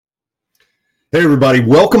Hey, everybody.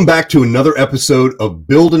 Welcome back to another episode of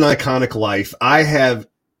Build an Iconic Life. I have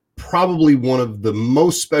probably one of the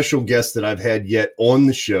most special guests that I've had yet on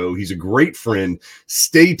the show. He's a great friend.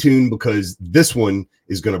 Stay tuned because this one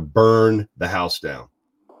is going to burn the house down.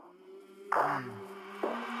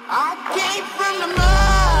 I came from the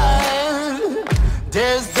mud.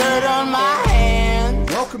 There's dirt on my hands.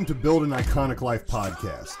 Welcome to Build an Iconic Life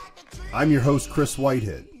podcast. I'm your host, Chris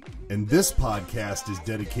Whitehead. And this podcast is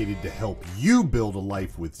dedicated to help you build a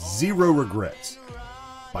life with zero regrets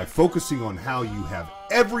by focusing on how you have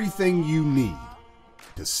everything you need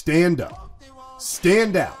to stand up,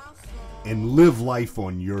 stand out, and live life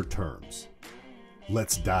on your terms.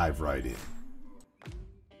 Let's dive right in.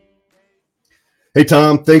 Hey,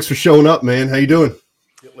 Tom, thanks for showing up, man. How you doing?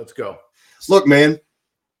 Yeah, let's go. Look, man,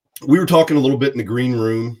 we were talking a little bit in the green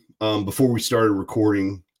room before we started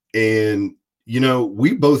recording, and you know,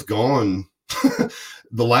 we've both gone.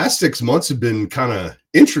 The last 6 months have been kind of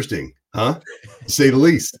interesting, huh? To say the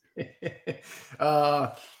least.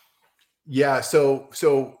 Yeah.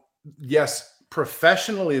 So yes,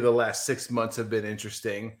 professionally, the last 6 months have been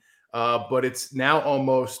interesting. But it's now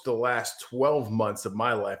almost the last 12 months of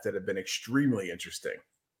my life that have been extremely interesting.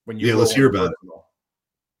 Let's hear about it.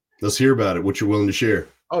 Let's hear about it. What you're willing to share.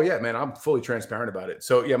 Oh, yeah, man, I'm fully transparent about it.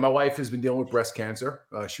 So, yeah, my wife has been dealing with breast cancer.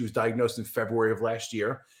 She was diagnosed in February of last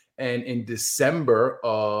year. And in December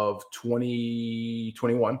of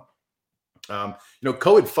 2021,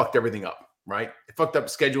 COVID fucked everything up, right? It fucked up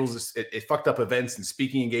schedules. It fucked up events and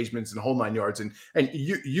speaking engagements and the whole nine yards. And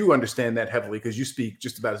you understand that heavily because you speak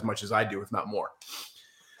just about as much as I do, if not more.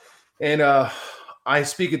 And I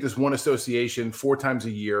speak at this one association 4 times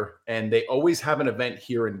a year, and they always have an event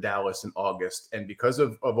here in Dallas in August. And because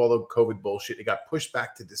of all the COVID bullshit, it got pushed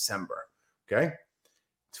back to December. Okay.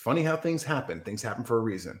 It's funny how things happen. Things happen for a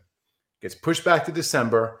reason. It gets pushed back to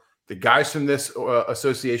December. The guys from this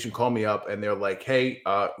association call me up and they're like, hey,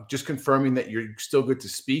 just confirming that you're still good to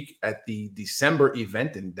speak at the December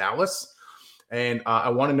event in Dallas. And I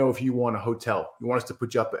want to know if you want a hotel. You want us to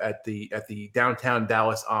put you up at the downtown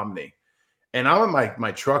Dallas Omni. And I'm in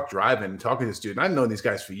my truck driving and talking to this dude. And I've known these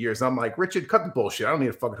guys for years. And I'm like, Richard, cut the bullshit. I don't need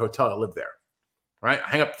a fucking hotel. I live there. Right? I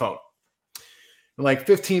hang up the phone. And like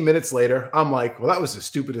 15 minutes later, I'm like, well, that was the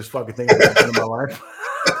stupidest fucking thing I've ever done in my life.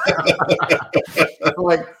 I'm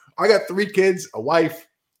like, I got 3 kids, a wife.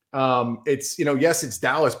 It's, yes, it's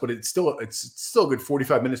Dallas, but it's still a good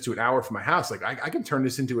 45 minutes to an hour from my house. Like I can turn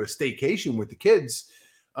this into a staycation with the kids.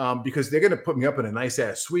 Because they're going to put me up in a nice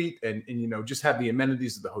ass suite and just have the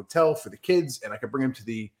amenities of the hotel for the kids. And I can bring them to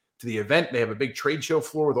the event. They have a big trade show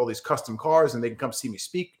floor with all these custom cars and they can come see me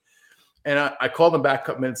speak. And I called them back a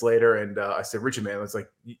couple minutes later and I said, Richard, man, I was like,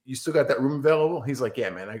 you still got that room available? He's like, yeah,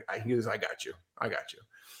 man. He goes, I got you.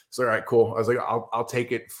 So, all right, cool. I was like, I'll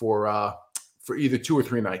take it for either 2 or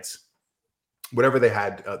 3 nights, whatever they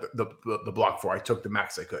had the block for. I took the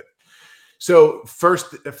max I could. So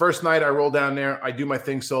first night I roll down there, I do my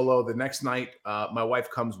thing solo. The next night, my wife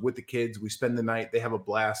comes with the kids. We spend the night. They have a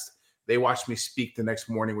blast. They watch me speak the next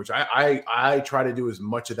morning, which I try to do as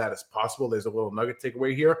much of that as possible. There's a little nugget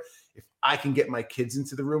takeaway here. If I can get my kids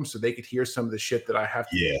into the room so they could hear some of the shit that I have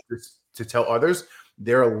to tell others,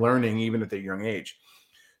 they're learning even at their young age.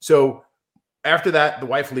 So after that, the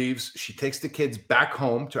wife leaves. She takes the kids back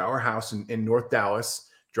home to our house in North Dallas,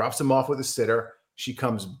 drops them off with a sitter. She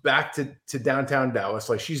comes back to downtown Dallas.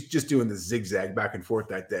 Like she's just doing the zigzag back and forth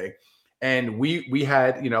that day. And we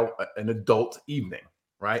had, an adult evening,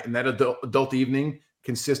 right? And that adult evening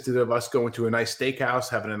consisted of us going to a nice steakhouse,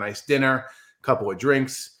 having a nice dinner, a couple of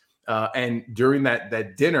drinks. And during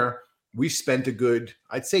that dinner, we spent a good,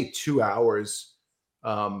 I'd say 2 hours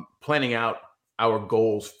planning out our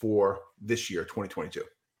goals for this year, 2022.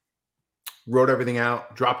 Wrote everything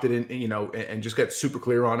out, dropped it in, and just got super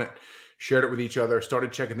clear on it. Shared it with each other,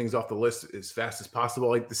 started checking things off the list as fast as possible.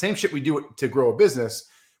 Like the same shit we do to grow a business.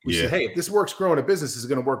 We said, hey, if this works growing a business, this is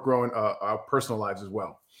going to work growing our personal lives as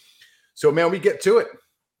well. So, man, we get to it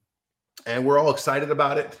and we're all excited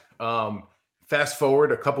about it. Fast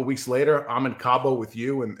forward a couple weeks later, I'm in Cabo with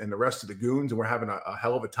you and the rest of the goons, and we're having a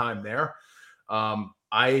hell of a time there.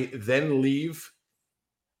 I then leave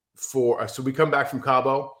so we come back from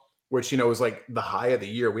Cabo, which, was like the high of the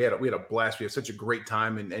year. We had a blast. We had such a great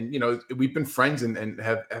time. And we've been friends and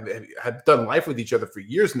have done life with each other for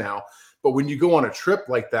years now. But when you go on a trip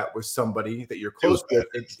like that with somebody that you're close with,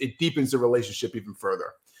 it deepens the relationship even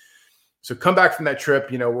further. So come back from that trip,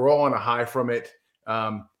 we're all on a high from it.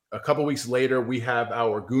 A couple weeks later, we have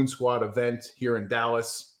our Goon Squad event here in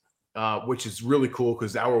Dallas, which is really cool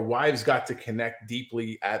because our wives got to connect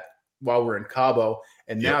deeply while we're in Cabo,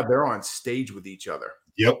 and now they're on stage with each other.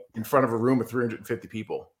 Yep. in front of a room of 350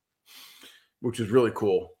 people, which was really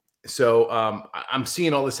cool. So I'm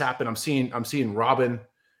seeing all this happen. I'm seeing Robin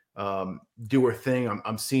do her thing.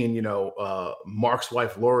 I'm seeing, Mark's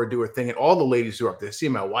wife, Laura, do her thing, and all the ladies who are up there.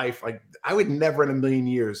 Seeing my wife, like I would never in a million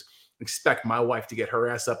years expect my wife to get her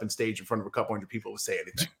ass up and stage in front of a couple hundred people to say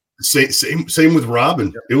anything. Same with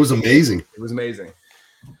Robin. It was amazing. It was amazing.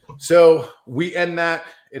 So we end that.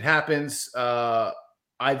 It happens.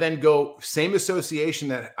 I then go, same association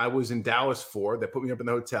that I was in Dallas for, that put me up in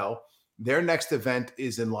the hotel. Their next event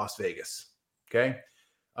is in Las Vegas. Okay.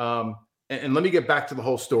 And let me get back to the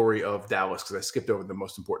whole story of Dallas, because I skipped over the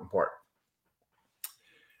most important part.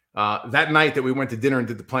 That night that we went to dinner and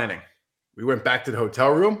did the planning, we went back to the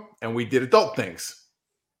hotel room and we did adult things.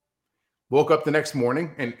 Woke up the next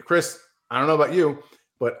morning, and Chris, I don't know about you,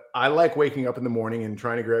 but I like waking up in the morning and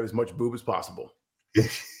trying to grab as much boob as possible.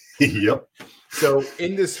 Yep. So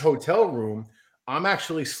in this hotel room, I'm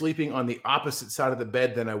actually sleeping on the opposite side of the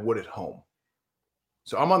bed than I would at home.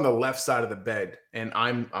 So I'm on the left side of the bed, and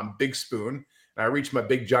I'm big spoon. And I reach my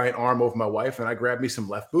big giant arm over my wife, and I grab me some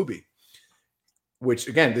left boobie. Which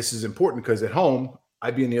again, this is important because at home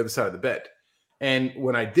I'd be on the other side of the bed. And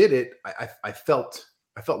when I did it, I felt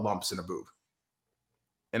lumps in a boob.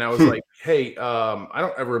 And I was like, hey, I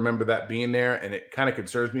don't ever remember that being there, and it kind of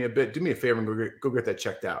concerns me a bit. Do me a favor and go get that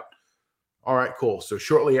checked out. All right, cool. So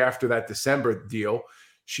shortly after that December deal,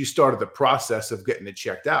 she started the process of getting it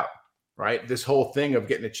checked out, right? This whole thing of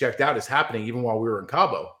getting it checked out is happening even while we were in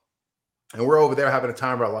Cabo. And we're over there having a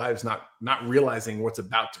time of our lives, not realizing what's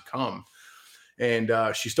about to come. And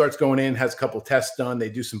she starts going in, has a couple tests done. They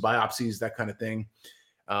do some biopsies, that kind of thing.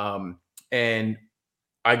 And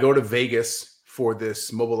I go to Vegas for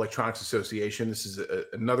this Mobile Electronics Association. This is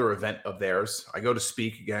another event of theirs. I go to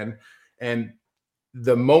speak again. And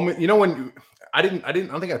the moment, when I don't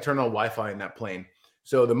think I turned on Wi-Fi in that plane.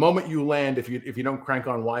 So the moment you land, if you don't crank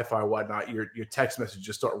on Wi-Fi or whatnot, your text messages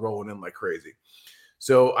just start rolling in like crazy.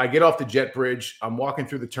 So I get off the jet bridge. I'm walking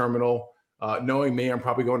through the terminal, knowing me, I'm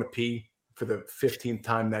probably going to pee for the 15th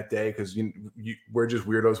time that day, because we're just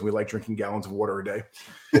weirdos. And we like drinking gallons of water a day.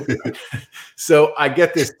 So I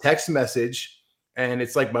get this text message, and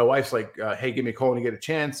it's like my wife's like, hey, give me a call when you get a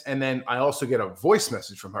chance. And then I also get a voice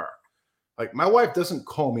message from her. Like, my wife doesn't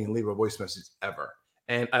call me and leave a voice message ever.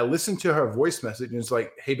 And I listened to her voice message, and it's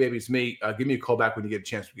like, hey, baby, it's me. Give me a call back when you get a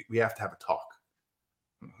chance. We have to have a talk.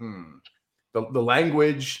 The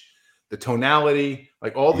language, the tonality,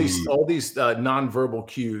 like all these nonverbal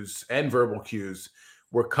cues and verbal cues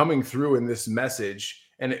were coming through in this message.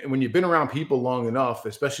 And when you've been around people long enough,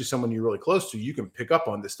 especially someone you're really close to, you can pick up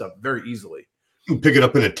on this stuff very easily. You can pick it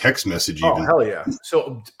up in a text message even. Oh, hell yeah.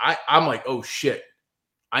 So I'm like, oh, shit.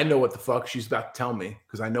 I know what the fuck she's about to tell me,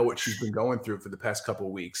 because I know what she's been going through for the past couple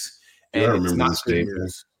of weeks. And I remember this day.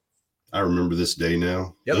 I remember this day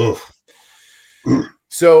now. Yep.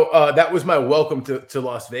 So that was my welcome to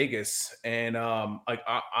Las Vegas. And I'm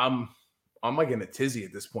like in a tizzy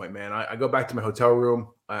at this point, man. I go back to my hotel room.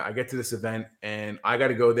 I get to this event, and I got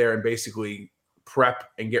to go there and basically prep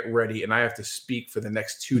and get ready. And I have to speak for the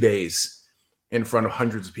next 2 days in front of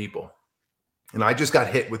hundreds of people. And I just got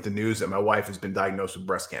hit with the news that my wife has been diagnosed with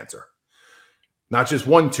breast cancer. Not just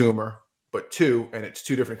one tumor, but two, and it's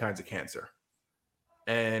two different kinds of cancer.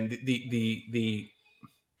 And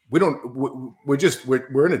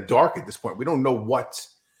we're in a dark at this point. We don't know what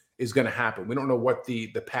is going to happen. We don't know what the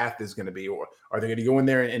path is going to be. Or are they going to go in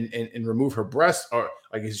there and remove her breast? Or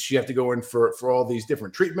like, does she have to go in for all these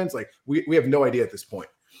different treatments? Like, we have no idea at this point.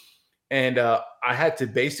 And I had to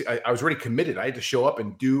I was already committed. I had to show up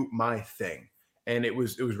and do my thing. And it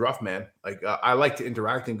was rough, man. Like, I like to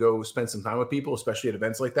interact and go spend some time with people, especially at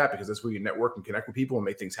events like that, because that's where you network and connect with people and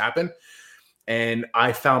make things happen. And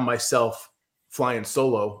I found myself flying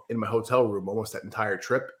solo in my hotel room almost that entire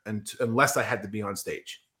trip, and unless I had to be on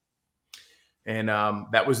stage. And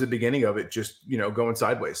that was the beginning of it, just, going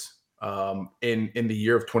sideways in the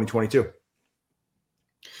year of 2022.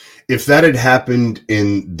 If that had happened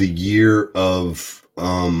in the year of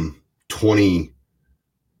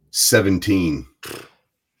 2017, let's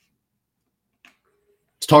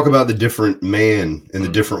talk about the different man and the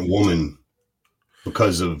different woman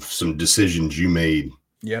because of some decisions you made.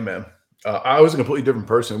 Yeah, man. I was a completely different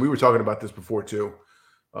person. We were talking about this before too.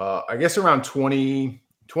 I guess around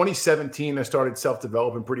 2017, I started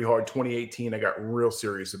self-developing pretty hard. 2018, I got real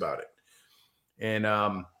serious about it. And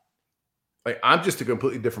I'm just a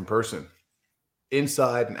completely different person,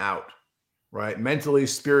 inside and out, right? Mentally,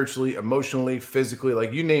 spiritually, emotionally, physically,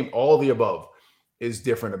 like you name all the above is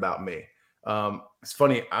different about me. It's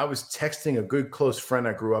funny. I was texting a good close friend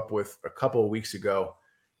I grew up with a couple of weeks ago,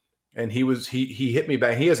 And he hit me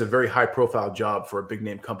back. He has a very high profile job for a big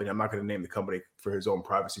name company. I'm not going to name the company for his own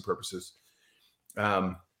privacy purposes.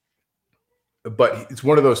 But it's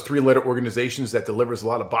one of those 3-letter organizations that delivers a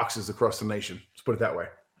lot of boxes across the nation. Let's put it that way.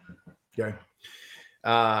 Okay.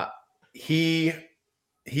 He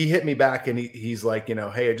hit me back and he's like,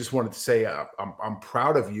 hey, I just wanted to say I'm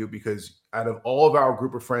proud of you because out of all of our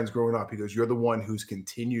group of friends growing up, he goes, you're the one who's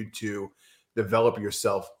continued to develop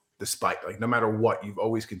yourself despite, like, no matter what, you've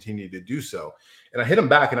always continued to do so. And I hit him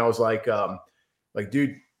back and I was like,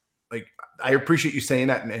 dude, like, I appreciate you saying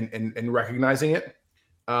that and recognizing it.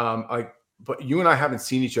 But you and I haven't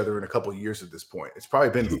seen each other in a couple of years at this point. It's probably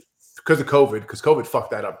been because of COVID, because COVID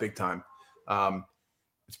fucked that up big time.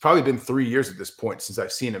 It's probably been 3 years at this point since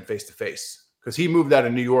I've seen him face to face, because he moved out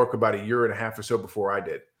of New York about 1.5 years or so before I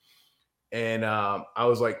did. And I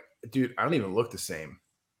was like, dude, I don't even look the same.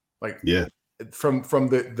 Like, yeah, from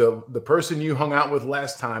the person you hung out with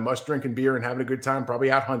last time, us drinking beer and having a good time, probably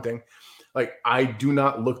out hunting, like, I do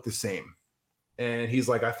not look the same. And he's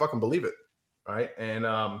like, I fucking believe it. Right. And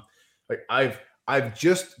like, I've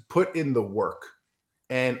just put in the work,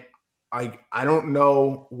 and I don't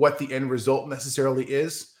know what the end result necessarily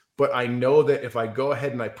is, but I know that if I go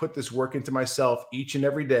ahead and I put this work into myself each and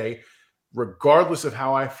every day, regardless of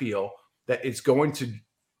how I feel, that it's going to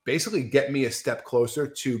basically get me a step closer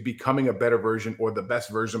to becoming a better version or the best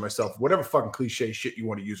version of myself, whatever fucking cliche shit you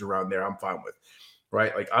want to use around there, I'm fine with,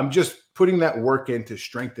 right? Like, I'm just putting that work in to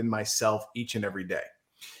strengthen myself each and every day.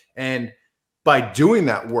 And by doing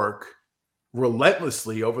that work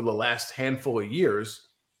relentlessly over the last handful of years,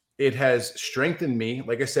 it has strengthened me,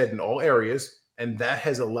 like I said, in all areas. And that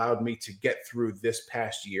has allowed me to get through this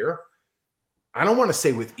past year. I don't want to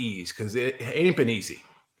say with ease, because it ain't been easy.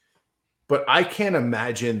 But I can't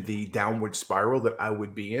imagine the downward spiral that I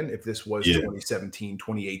would be in if this was 2017,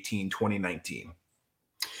 2018, 2019.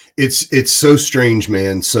 It's so strange,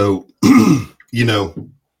 man. So,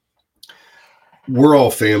 we're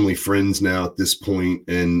all family friends now at this point,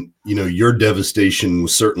 and your devastation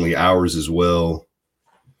was certainly ours as well.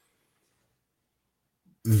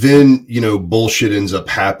 Then bullshit ends up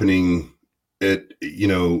happening at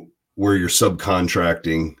where you're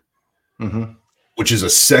subcontracting, which is a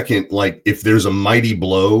second. Like, if there's a mighty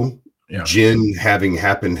blow, Jen having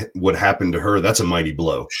happened what happened to her, that's a mighty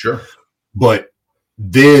blow. Sure, but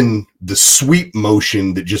then the sweep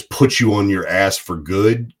motion that just puts you on your ass for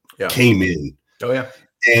good came in. Oh yeah.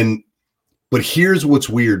 But here's what's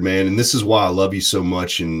weird, man. And this is why I love you so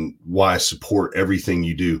much and why I support everything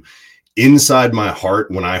you do. Inside my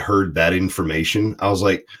heart, when I heard that information, I was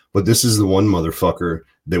like, but this is the one motherfucker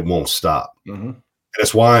that won't stop. And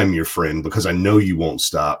that's why I'm your friend, because I know you won't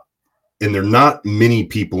stop. And there are not many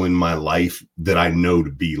people in my life that I know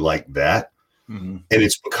to be like that. And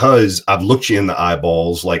it's because I've looked you in the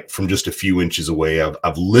eyeballs, like, from just a few inches away.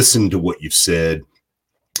 I've listened to what you've said.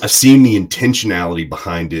 I've seen the intentionality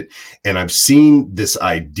behind it, and I've seen this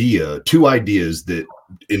idea, 2 ideas that,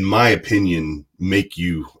 in my opinion, make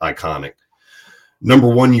you iconic. Number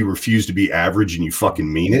one, you refuse to be average, and you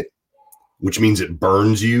fucking mean it, which means it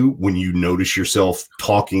burns you when you notice yourself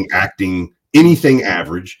talking, acting, anything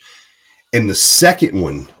average. And the second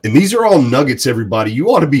one, and these are all nuggets, everybody, you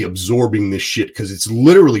ought to be absorbing this shit, because it's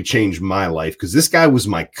literally changed my life, because this guy was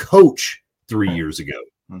my coach 3 years ago.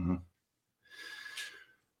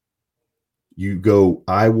 You go,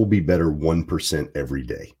 I will be better 1% every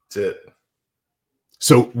day. That's it.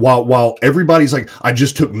 So while everybody's like, I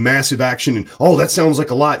just took massive action, and oh, that sounds like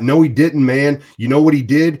a lot. No, he didn't, man. You know what he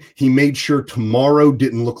did? He made sure tomorrow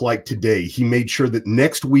didn't look like today. He made sure that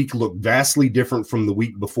next week looked vastly different from the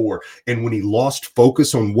week before. And when he lost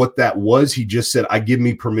focus on what that was, he just said, I give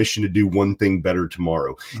me permission to do one thing better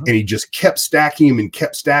tomorrow. And he just kept stacking him and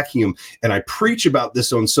kept stacking him. And I preach about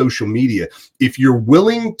this on social media. If you're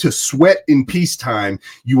willing to sweat in peacetime,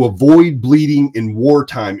 you avoid bleeding in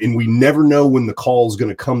wartime. And we never know when the call is going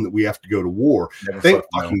to come that we have to go to war. Thank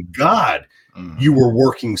fucking God you were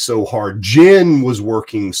working so hard. Jen was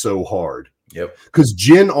working so hard. Yep. Because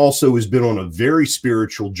Jen also has been on a very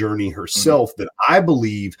spiritual journey herself that I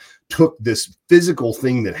believe took this physical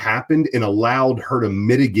thing that happened and allowed her to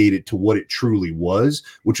mitigate it to what it truly was,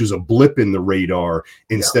 which was a blip in the radar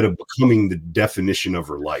instead of becoming the definition of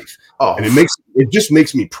her life. And it just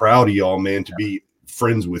makes me proud of y'all, man, to be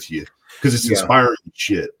friends with you, because it's inspiring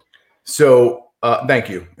shit. So thank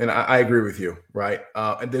you. And I agree with you. Right.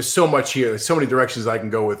 And there's so much here. There's so many directions I can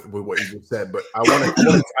go with what you just said, but I want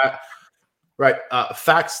to, right.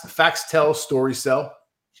 Facts tell, stories sell.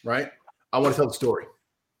 Right. I want to tell the story.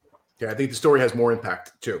 Okay. I think the story has more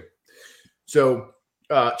impact too. So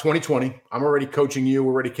 2020. I'm already coaching you.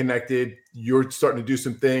 We're already connected. You're starting to do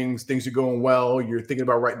some things. Things are going well. You're thinking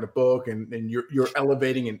about writing a book, and you're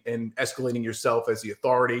elevating and escalating yourself as the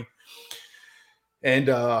authority. And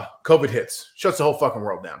COVID hits, shuts the whole fucking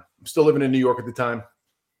world down. I'm still living in New York at the time.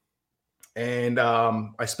 And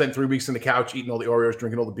I spent 3 weeks on the couch eating all the Oreos,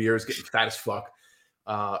 drinking all the beers, getting fat as fuck.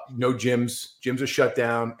 No gyms. Gyms are shut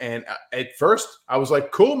down. And at first, I was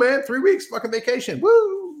like, cool, man, 3 weeks, fucking vacation.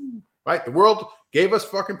 Woo! Right? The world gave us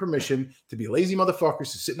fucking permission to be lazy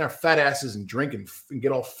motherfuckers, to sit in our fat asses and drink and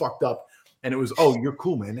get all fucked up. And it was, oh, you're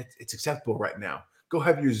cool, man. It's acceptable right now. Go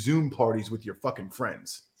have your Zoom parties with your fucking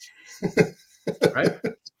friends. Right?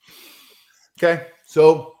 Okay.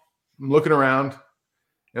 So I'm looking around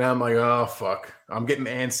and I'm like, oh, fuck. I'm getting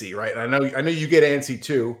antsy, right? And I know you get antsy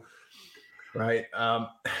too, right?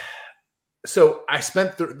 So I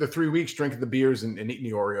spent the 3 weeks drinking the beers and eating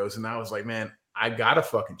the Oreos. And I was like, man, I got to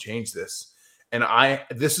fucking change this. And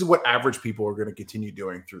this is what average people are going to continue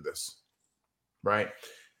doing through this, right?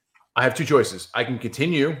 I have two choices. I can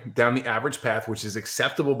continue down the average path, which is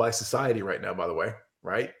acceptable by society right now, by the way,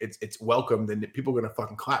 right? It's welcomed and people are going to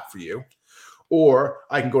fucking clap for you. Or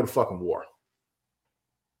I can go to fucking war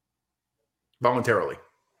voluntarily,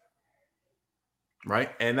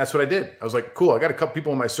 right? And that's what I did. I was like, cool, I got a couple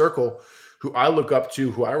people in my circle who I look up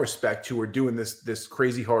to, who I respect, who are doing this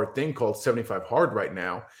crazy hard thing called 75 hard right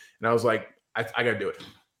now. And I was like, I got to do it.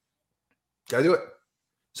 Got to do it.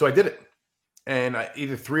 So I did it. And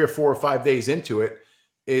either 3 or 4 or 5 days into it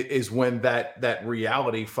is when that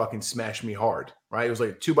reality fucking smashed me hard, right? It was like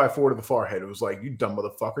a 2x4 to the forehead. It was like, you dumb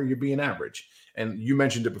motherfucker, you're being average. And you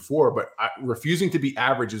mentioned it before, but refusing to be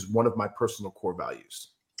average is one of my personal core values.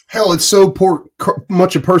 Hell, it's so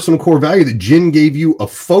much a personal core value that Jen gave you a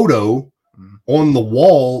photo on the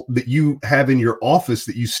wall that you have in your office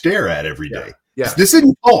that you stare at every day. Yeah. This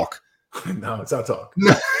isn't talk. No, it's not talk.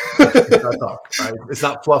 No. It's not talk. Right? It's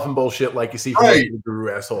not fluff and bullshit like you see from the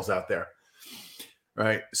guru assholes out there.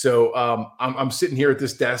 Right. So I'm sitting here at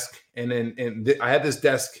this desk, and I had this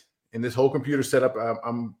desk and this whole computer setup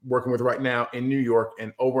I'm working with right now in New York,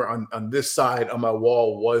 and over on this side on my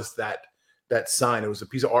wall was that sign. It was a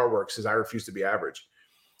piece of artwork, says I refuse to be average.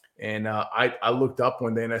 And I looked up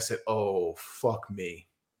one day and I said, oh, fuck me.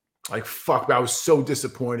 Like, fuck. I was so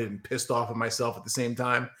disappointed and pissed off at myself at the same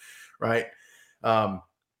time. Right.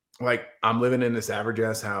 Like, I'm living in this average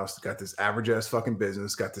ass house, got this average ass fucking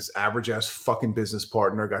business, got this average ass fucking business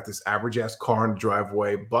partner, got this average ass car in the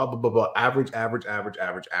driveway, blah, blah, blah, blah. Average.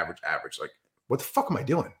 Like, what the fuck am I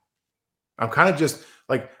doing? I'm kind of just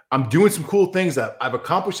like, I'm doing some cool things. I've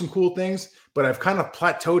accomplished some cool things, but I've kind of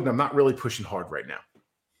plateaued and I'm not really pushing hard right now.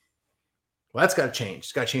 Well, that's got to change.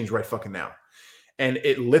 It's got to change right fucking now. And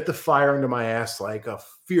it lit the fire into my ass like a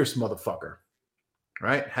fierce motherfucker.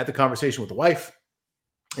 Right? Had the conversation with the wife,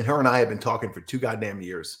 and her and I have been talking for 2 goddamn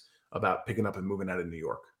years about picking up and moving out of New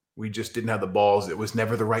York. We just didn't have the balls. It was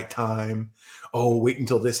never the right time. Oh, wait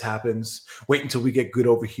until this happens. Wait until we get good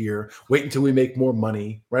over here. Wait until we make more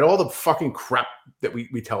money. Right? All the fucking crap that we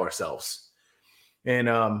tell ourselves. And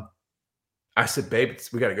I said, babe,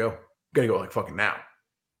 we got to go. We got to go like fucking now.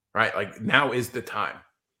 Right? Like, now is the time.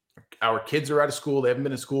 Our kids are out of school. They haven't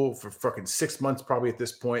been in school for fucking 6 months probably at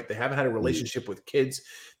this point. They haven't had a relationship with kids.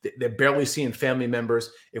 They're barely seeing family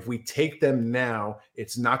members. If we take them now,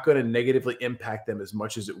 it's not going to negatively impact them as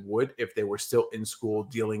much as it would if they were still in school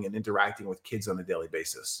dealing and interacting with kids on a daily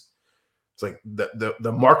basis. It's like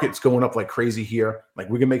the market's going up like crazy here. Like,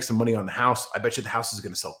 we can make some money on the house. I bet you the house is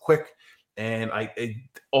going to sell quick. And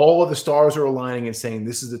all of the stars are aligning and saying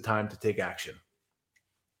this is the time to take action.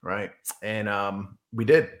 Right. And we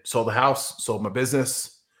did. Sold the house, sold my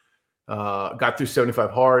business, got through 75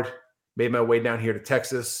 hard, made my way down here to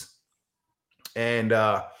Texas. And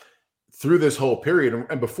through this whole period,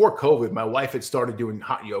 and before COVID, my wife had started doing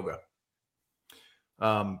hot yoga.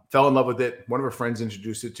 Fell in love with it. One of her friends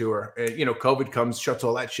introduced it to her. And, COVID comes, shuts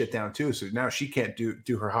all that shit down too. So now she can't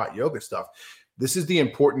do her hot yoga stuff. This is the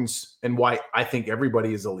importance and why I think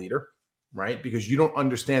everybody is a leader. Right? Because you don't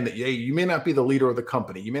understand that, you may not be the leader of the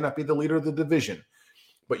company. You may not be the leader of the division,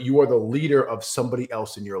 but you are the leader of somebody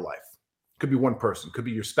else in your life. Could be one person, could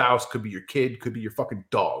be your spouse, could be your kid, could be your fucking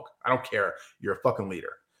dog. I don't care. You're a fucking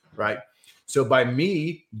leader. Right? So by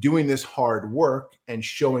me doing this hard work and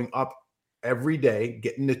showing up every day,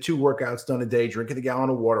 getting the 2 workouts done a day, drinking a gallon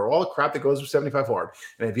of water, all the crap that goes with 75 hard.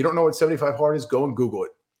 And if you don't know what 75 hard is, go and Google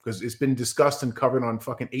it, because it's been discussed and covered on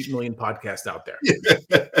fucking 8 million podcasts out there.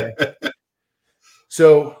 Okay?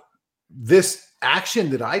 So this action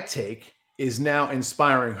that I take is now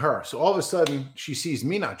inspiring her. So all of a sudden she sees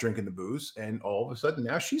me not drinking the booze, and all of a sudden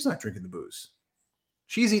now she's not drinking the booze.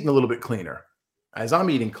 She's eating a little bit cleaner. as I'm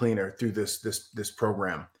eating cleaner through this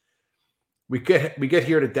program, we get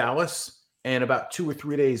here to Dallas, and about 2 or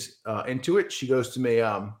 3 days into it, she goes to me,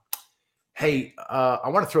 hey, I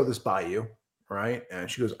want to throw this by you, right? And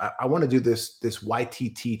she goes, I want to do this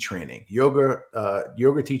YTT training, yoga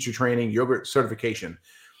teacher training, yoga certification.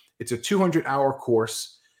 It's a 200-hour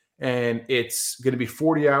course, and it's going to be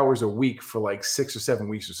 40 hours a week for like 6 or 7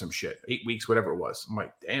 weeks or some shit, 8 weeks, whatever it was. I'm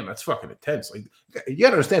like, damn, that's fucking intense. Like, you got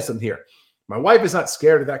to understand something here. My wife is not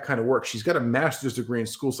scared of that kind of work. She's got a master's degree in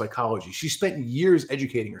school psychology. She spent years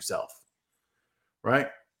educating herself, right?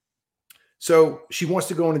 So she wants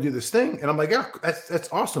to go in and do this thing. And I'm like, yeah, that's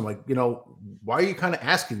awesome. Like, you know, why are you kind of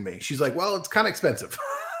asking me? She's like, well, it's kind of expensive.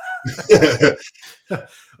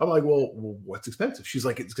 I'm like, well, what's expensive? She's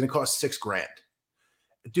like, it's going to cost $6,000.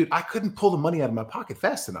 Dude, I couldn't pull the money out of my pocket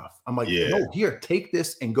fast enough. I'm like, no, here, take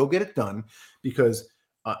this and go get it done. Because,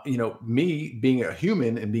 you know, me being a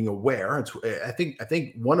human and being aware, I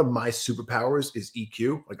think one of my superpowers is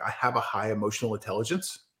EQ. Like, I have a high emotional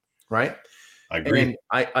intelligence, right? I agree. And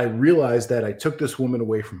I realized that I took this woman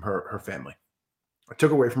away from her family. I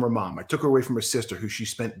took her away from her mom. I took her away from her sister, who she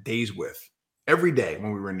spent days with every day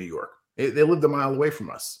when we were in New York. They lived a mile away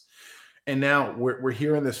from us. And now we're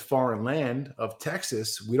here in this foreign land of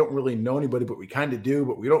Texas. We don't really know anybody, but we kind of do,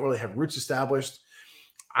 but we don't really have roots established.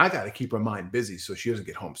 I got to keep her mind busy so she doesn't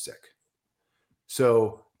get homesick.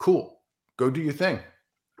 So cool, go do your thing.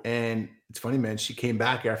 And it's funny, man, she came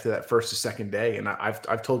back after that first or second day. And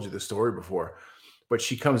I've told you this story before, but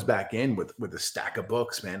she comes back in with a stack of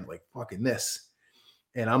books, man, like fucking this.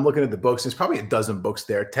 And I'm looking at the books. There's probably a dozen books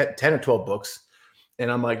there, 10 or 12 books. And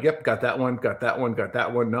I'm like, yep, got that one, got that one, got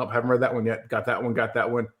that one. Nope, haven't read that one yet. Got that one, got that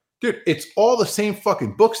one. Dude, it's all the same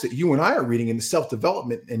fucking books that you and I are reading in the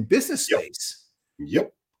self-development and business space.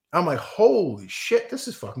 Yep. I'm like, holy shit, this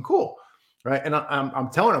is fucking cool. Right. And I'm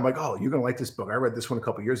telling her, I'm like, oh, you're going to like this book. I read this one a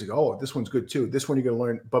couple of years ago. Oh, this one's good too. This one you're going to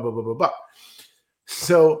learn, blah, blah, blah, blah, blah.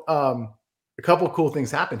 So a couple of cool things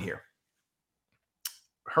happen here.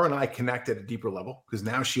 Her and I connect at a deeper level because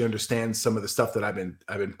now she understands some of the stuff that I've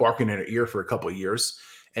been barking in her ear for a couple of years.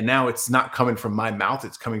 And now it's not coming from my mouth.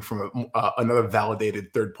 It's coming from another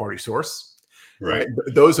validated third-party source. Right.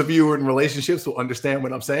 Those of you who are in relationships will understand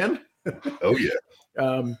what I'm saying. Oh,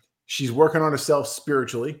 yeah. She's working on herself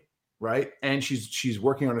spiritually. Right. And she's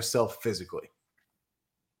working on herself physically.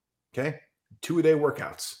 Okay. 2-a-day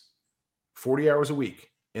workouts, 40 hours a week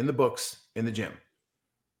in the books, in the gym.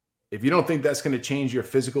 If you don't think that's going to change your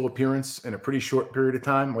physical appearance in a pretty short period of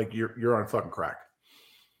time, like you're on fucking crack.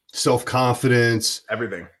 Self-confidence,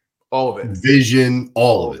 everything, all of it, vision,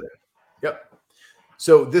 all of it. Yep.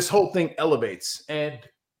 So this whole thing elevates, and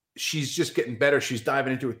she's just getting better. She's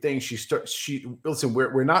diving into a thing. Listen,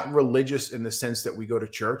 we're not religious in the sense that we go to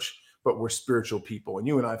church, but we're spiritual people. And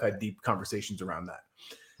you and I have had deep conversations around that,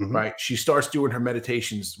 right? She starts doing her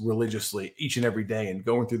meditations religiously each and every day and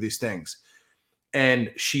going through these things.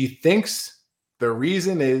 And she thinks the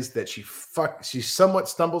reason is that she somewhat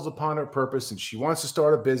stumbles upon her purpose, and she wants to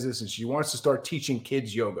start a business, and she wants to start teaching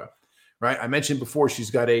kids yoga, right? I mentioned before,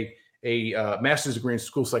 she's got a master's degree in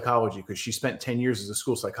school psychology because she spent 10 years as a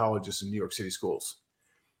school psychologist in New York City schools,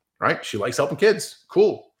 right? She likes helping kids.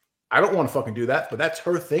 Cool. I don't want to fucking do that, but that's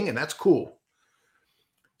her thing, and that's cool.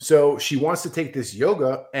 So she wants to take this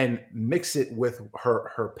yoga and mix it with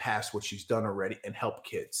her past, what she's done already, and help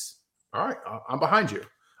kids. All right, I'm behind you.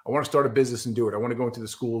 I want to start a business and do it. I want to go into the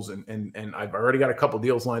schools, and I've already got a couple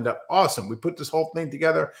deals lined up. Awesome. We put this whole thing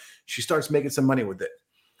together. She starts making some money with it,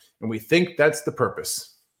 and we think that's the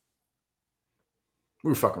purpose. We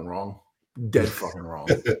were fucking wrong. Dead fucking wrong.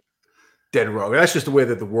 Dead wrong. That's just the way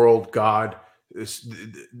that the world, God,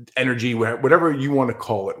 energy, whatever you want to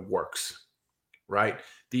call it, works, right?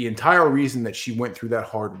 The entire reason that she went through that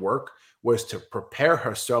hard work was to prepare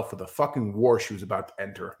herself for the fucking war she was about to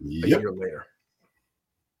enter a year later.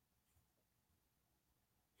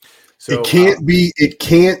 So it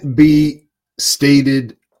can't be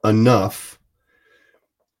stated enough.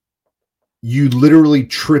 You literally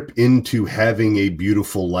trip into having a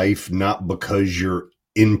beautiful life, not because you're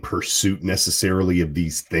in pursuit necessarily of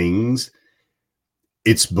these things.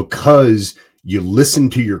 It's because you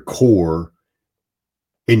listen to your core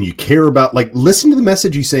and you care about, like, listen to the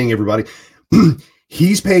message he's saying, everybody.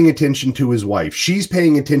 He's paying attention to his wife. She's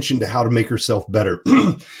paying attention to how to make herself better.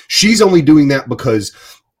 She's only doing that because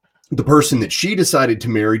the person that she decided to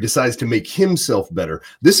marry decides to make himself better.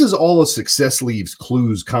 This is all a success leaves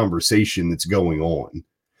clues conversation that's going on.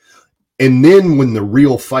 And then when the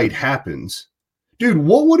real fight happens, dude,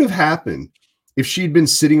 what would have happened if she'd been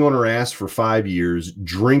sitting on her ass for 5 years,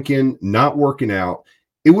 drinking, not working out,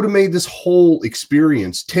 it would have made this whole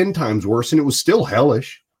experience 10 times worse, and it was still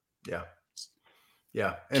hellish. Yeah.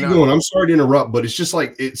 Yeah. Keep going. I'm sorry to interrupt, but it's just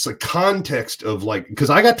like, it's a context of like, because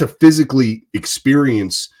I got to physically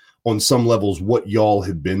experience on some levels what y'all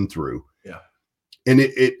have been through. Yeah. And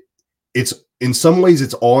it's in some ways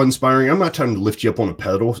it's awe-inspiring. I'm not trying to lift you up on a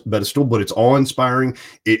pedestal, but it's awe-inspiring.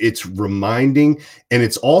 It's reminding. And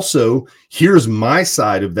it's also, here's my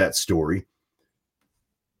side of that story.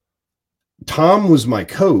 Tom was my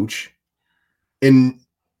coach, and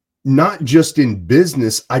not just in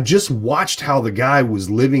business. I just watched how the guy was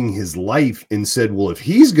living his life and said, well, if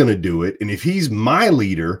he's going to do it, and if he's my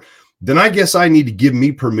leader, then I guess I need to give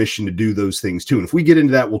me permission to do those things too. And if we get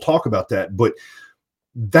into that, we'll talk about that. But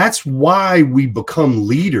that's why we become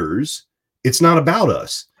leaders. It's not about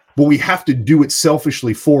us, but we have to do it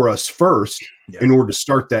selfishly for us first in order to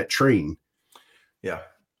start that train. Yeah.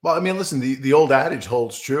 Well, I mean, listen, the old adage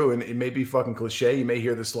holds true, and it may be fucking cliche. You may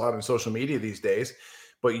hear this a lot on social media these days,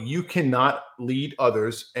 but you cannot lead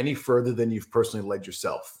others any further than you've personally led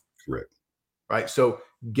yourself. Correct. Right. So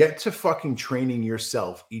get to fucking training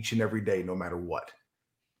yourself each and every day, no matter what.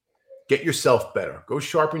 Get yourself better. Go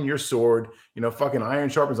sharpen your sword. You know, fucking iron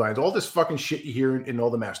sharpens iron. All this fucking shit you hear in all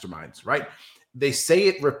the masterminds, right? They say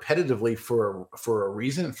it repetitively for a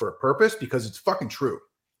reason, for a purpose, because it's fucking true.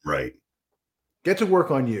 Right. Get to work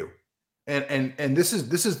on you. And this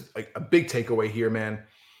is like a big takeaway here, man.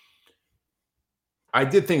 I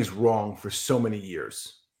did things wrong for so many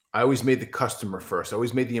years. I always made the customer first. I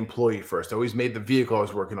always made the employee first. I always made the vehicle I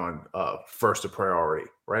was working on first a priority,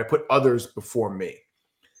 right? I put others before me.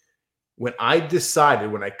 When I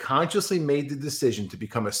consciously made the decision to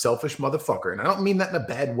become a selfish motherfucker, and I don't mean that in a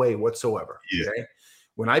bad way whatsoever. Yeah. Okay?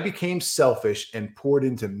 When I became selfish and poured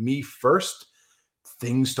into me first,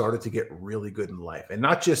 things started to get really good in life. And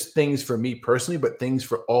not just things for me personally, but things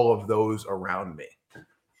for all of those around me.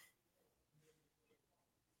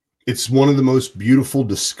 It's one of the most beautiful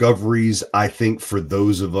discoveries, I think, for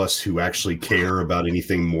those of us who actually care about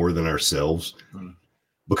anything more than ourselves.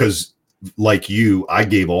 Because like you, I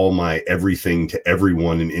gave all my everything to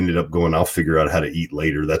everyone and ended up going, I'll figure out how to eat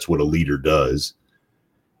later. That's what a leader does.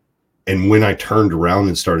 And when I turned around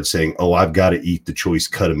and started saying, oh, I've got to eat the choice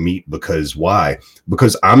cut of meat, because why?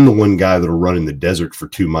 Because I'm the one guy that'll run in the desert for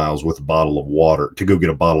 2 miles with a bottle of water to go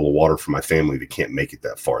get a bottle of water for my family that can't make it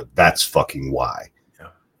that far. That's fucking why.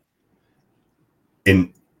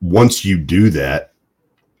 And once you do that,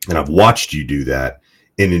 and I've watched you do that,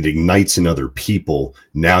 and it ignites in other people,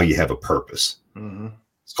 now you have a purpose. Mm-hmm.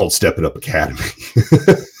 It's called Step It Up Academy.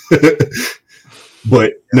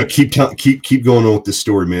 But no, keep going on with this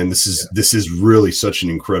story, man. This is really such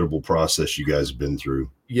an incredible process you guys have been through.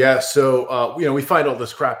 Yeah. So we find all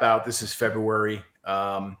this crap out. This is February.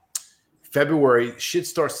 February, shit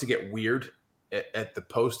starts to get weird at the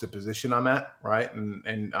position I'm at, right?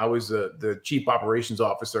 And I was the chief operations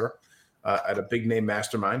officer at a big name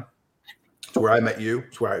mastermind. It's where I met you.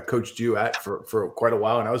 It's where I coached you at for quite a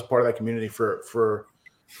while, and I was part of that community for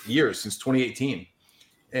years, since 2018.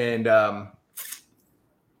 And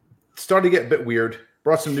started to get a bit weird.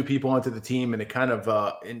 Brought some new people onto the team, and it kind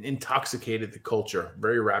of intoxicated the culture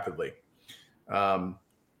very rapidly.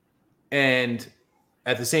 And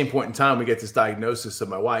at the same point in time, we get this diagnosis of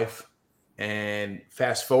my wife. And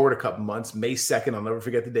fast forward a couple months, May 2nd, I'll never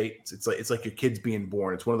forget the date. It's like your kid's being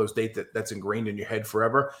born. It's one of those dates that's ingrained in your head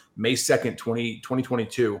forever. May 2nd,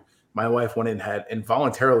 2022, my wife went in and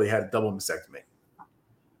voluntarily had a double mastectomy.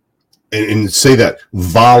 And say that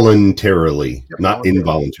voluntarily, not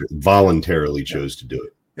involuntarily, voluntarily chose to do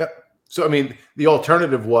it. Yep. So, I mean, the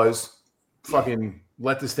alternative was fucking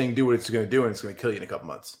let this thing do what it's going to do, and it's going to kill you in a couple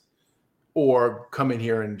months. Or come in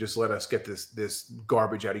here and just let us get this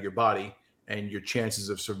garbage out of your body, and your chances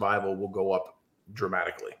of survival will go up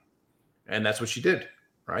dramatically. And that's what she did,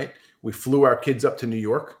 right? We flew our kids up to New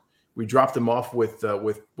York. We dropped them off with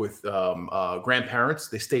grandparents.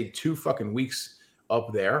 They stayed 2 fucking weeks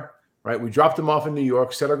up there, right? We dropped them off in New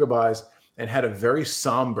York, said our goodbyes, and had a very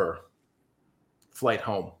somber flight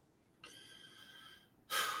home.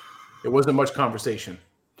 It wasn't much conversation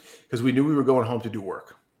because we knew we were going home to do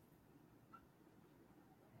work.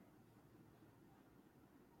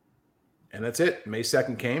 And that's it. May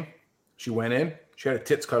 2nd came. She went in. She had her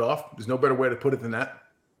tits cut off. There's no better way to put it than that.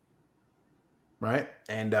 Right?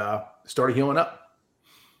 And started healing up.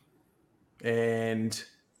 And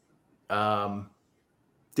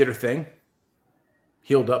did her thing.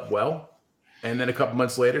 Healed up well. And then a couple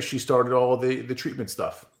months later, she started all the treatment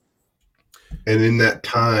stuff. And in that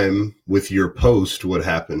time with your post, what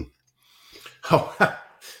happened? Oh,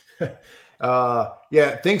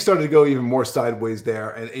 Yeah, things started to go even more sideways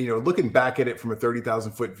there. And, looking back at it from a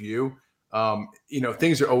 30,000 foot view,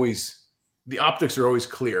 things are always, the optics are always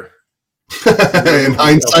clear. In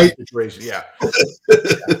hindsight. Situation. Yeah.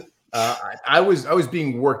 I was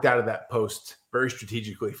being worked out of that post very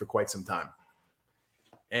strategically for quite some time.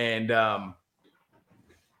 And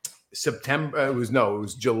it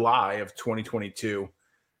was July of 2022.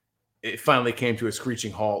 It finally came to a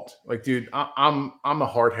screeching halt. Like, dude, I'm a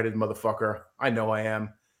hard-headed motherfucker. I know I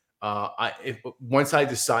am. Once I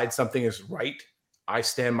decide something is right, I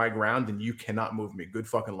stand my ground, and you cannot move me. Good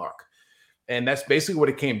fucking luck. And that's basically what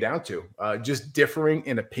it came down to. Just differing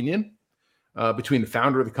in opinion between the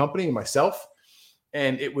founder of the company and myself.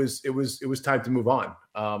 And it was time to move on.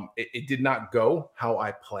 It did not go how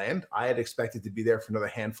I planned. I had expected to be there for another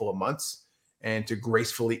handful of months and to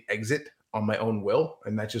gracefully exit on my own will,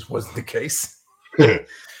 and that just wasn't the case.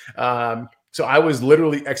 So I was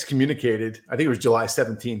literally excommunicated. I think it was July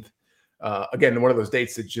 17th. Again, one of those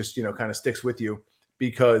dates that just kind of sticks with you,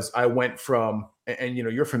 because I went from, and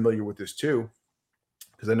you're familiar with this too,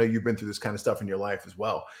 because I know you've been through this kind of stuff in your life as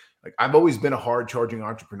well. Like, I've always been a hard charging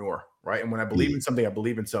entrepreneur, right? And when I believe in something, I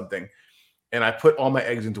believe in something, and I put all my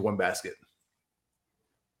eggs into one basket.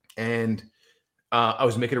 And I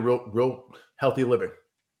was making a real healthy living.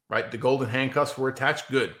 Right? The golden handcuffs were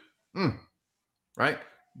attached. Good. Right?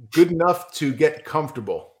 Good enough to get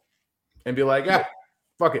comfortable and be like, yeah,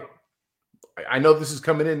 fuck it. I know this is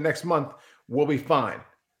coming in next month. We'll be fine.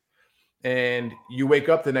 And you wake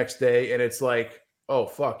up the next day and it's like, oh,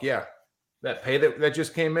 fuck, yeah. That pay that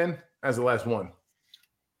just came in as the last one.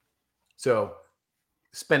 So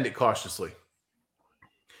spend it cautiously.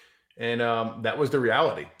 And that was the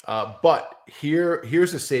reality. But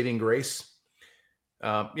here's a saving grace.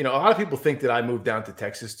 A lot of people think that I moved down to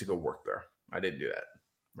Texas to go work there. I didn't do that.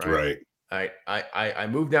 Right. I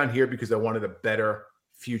moved down here because I wanted a better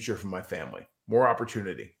future for my family, more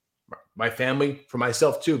opportunity. My family, for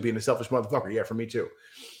myself too, being a selfish motherfucker. Yeah, for me too.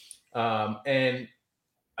 And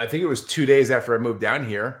I think it was 2 days after I moved down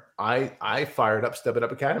here, I fired up Step It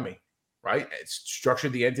Up Academy. Right. It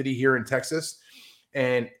structured the entity here in Texas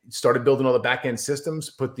and started building all the back end systems,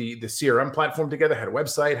 put the CRM platform together, had a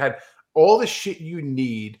website, had all the shit you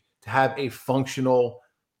need to have a functional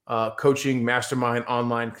coaching mastermind,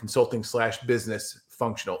 online consulting / business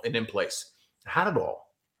functional and in place. I had it all.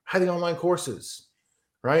 I had the online courses,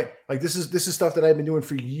 right? Like, this is stuff that I've been doing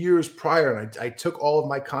for years prior. And I took all of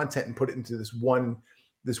my content and put it into this one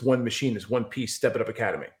machine, this one piece, Step It Up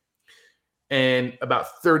Academy. And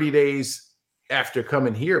about 30 days after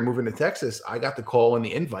coming here, moving to Texas, I got the call and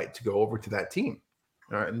the invite to go over to that team.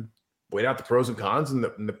 All right, and weighed out the pros and cons, and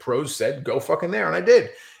the pros said, go fucking there. And I did.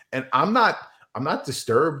 And I'm not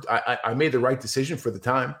disturbed. I made the right decision for the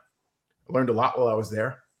time. I learned a lot while I was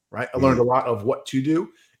there, right? I learned a lot of what to do.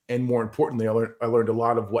 And more importantly, I learned a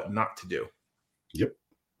lot of what not to do. Yep.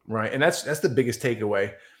 Right. And that's the biggest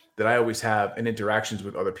takeaway that I always have in interactions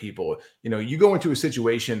with other people. You go into a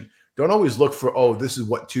situation, don't always look for, oh, this is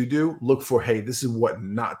what to do. Look for, hey, this is what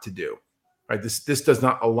not to do. Right. This does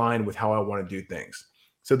not align with how I want to do things.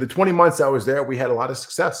 So the 20 months I was there, we had a lot of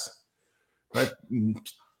success, right?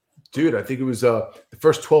 Dude, I think it was the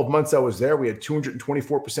first 12 months I was there, we had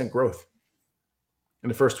 224% growth in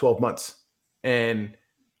the first 12 months. And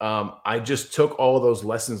I just took all of those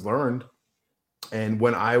lessons learned. And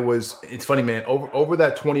when it's funny, man, over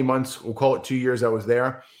that 20 months, we'll call it 2 years I was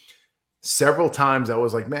there, several times I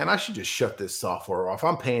was like, man, I should just shut this software off.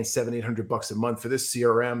 I'm paying $700-800 a month for this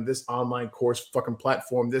CRM, this online course fucking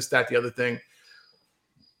platform, this, that, the other thing.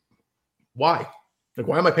 Why? Like,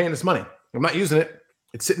 why am I paying this money? I'm not using it.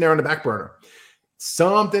 It's sitting there on the back burner.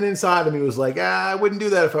 Something inside of me was like, I wouldn't do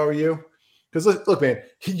that if I were you. Because look, man,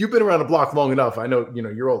 you've been around the block long enough. I know,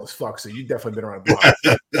 you're old as fuck, so you've definitely been around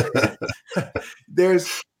the block.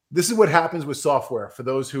 This is what happens with software for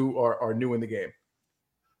those who are new in the game.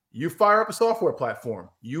 You fire up a software platform.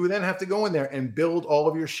 You then have to go in there and build all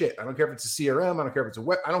of your shit. I don't care if it's a CRM. I don't care if it's a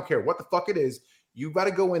web. I don't care what the fuck it is. You've got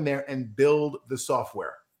to go in there and build the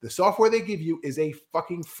software. The software they give you is a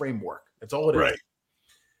fucking framework. That's all it is. Right.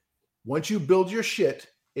 Once you build your shit,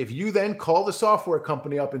 if you then call the software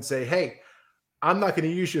company up and say, hey, I'm not going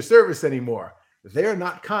to use your service anymore, they're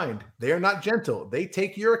not kind. They are not gentle. They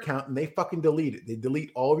take your account and they fucking delete it. They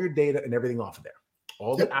delete all of your data and everything off of there.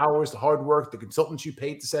 All the hours, the hard work, the consultants you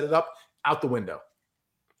paid to set it up, out the window.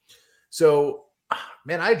 So,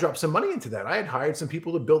 man, I dropped some money into that. I had hired some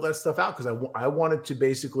people to build that stuff out because I wanted to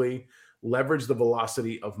basically leverage the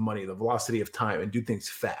velocity of money, the velocity of time, and do things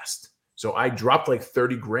fast. So I dropped like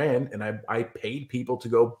 30 grand and I paid people to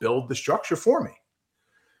go build the structure for me.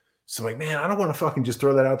 So like, man, I don't want to fucking just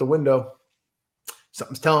throw that out the window.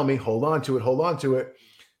 Something's telling me, hold on to it, hold on to it.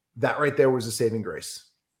 That right there was a saving grace,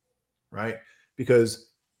 right?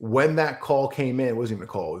 Because when that call came in, it wasn't even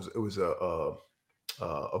a call. It was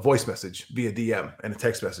a voice message via DM and a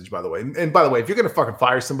text message, by the way. And by the way, if you're going to fucking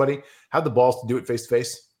fire somebody, have the balls to do it face to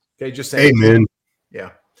face. Okay, just saying. Amen.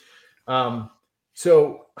 Yeah.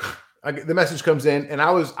 So the message comes in, and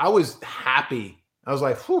I was happy. I was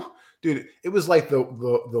like, whew, dude, it was like the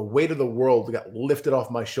weight of the world got lifted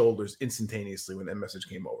off my shoulders instantaneously when that message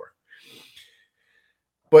came over.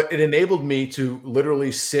 But it enabled me to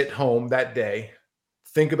literally sit home that day,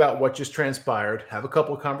 think about what just transpired, have a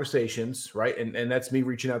couple of conversations, right? And that's me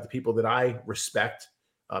reaching out to people that I respect,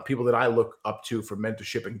 people that I look up to for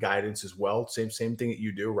mentorship and guidance as well. Same thing that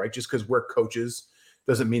you do, right? Just because we're coaches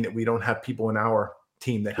doesn't mean that we don't have people in our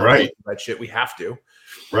team that help us with that shit. We have to.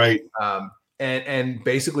 Right. And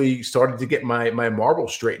basically started to get my marble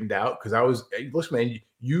straightened out, because I was, listen, man,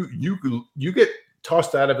 you get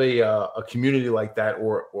tossed out of a community like that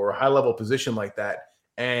or a high level position like that,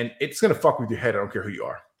 and it's going to fuck with your head. I don't care who you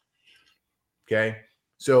are. Okay.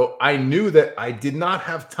 So I knew that I did not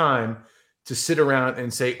have time to sit around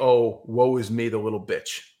and say, oh, woe is me, the little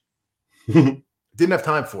bitch. Didn't have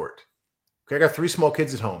time for it. Okay. I got 3 small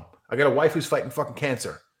kids at home. I got a wife who's fighting fucking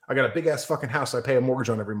cancer. I got a big ass fucking house I pay a mortgage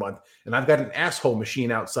on every month. And I've got an asshole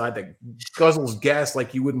machine outside that guzzles gas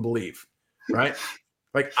like you wouldn't believe. Right.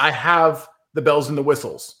 Like, I have the bells and the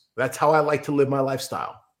whistles. That's how I like to live my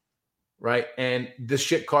lifestyle. Right. And this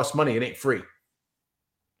shit costs money. It ain't free.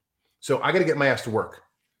 So I got to get my ass to work,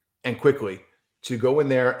 and quickly, to go in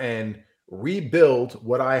there and rebuild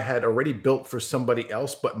what I had already built for somebody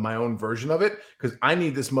else, but my own version of it. Because I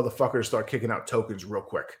need this motherfucker to start kicking out tokens real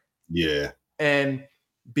quick. Yeah. And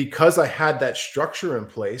because I had that structure in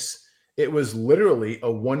place, it was literally a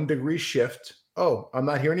 1-degree shift. Oh, I'm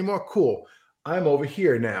not here anymore. Cool. I'm over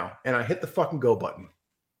here now. And I hit the fucking go button.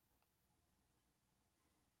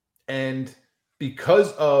 And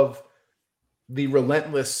because of the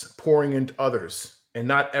relentless pouring into others and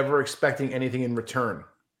not ever expecting anything in return.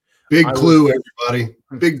 Big clue, everybody.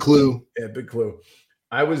 Big clue. Yeah, big clue.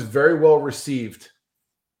 I was very well received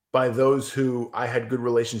by those who I had good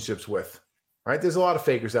relationships with. Right? There's a lot of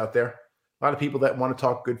fakers out there. A lot of people that want to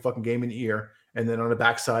talk good fucking game in your ear, and then on the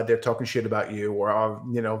backside they're talking shit about you, or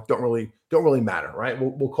don't really matter. Right?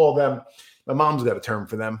 We'll call them. My mom's got a term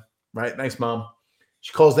for them. Right? Nice mom.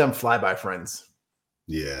 She calls them flyby friends.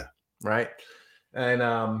 Yeah. Right. And,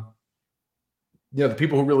 the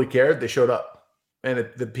people who really cared, they showed up. And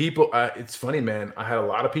the people, it's funny, man. I had a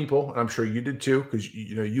lot of people, and I'm sure you did too, because,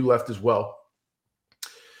 you left as well.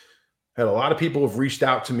 Had a lot of people have reached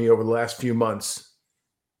out to me over the last few months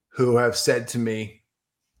who have said to me,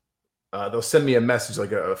 they'll send me a message,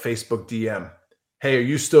 like a Facebook DM. Hey, are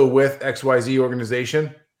you still with XYZ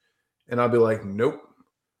organization? And I'll be like, nope.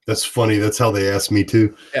 That's funny. That's how they asked me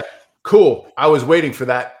too. Yeah. Cool. I was waiting for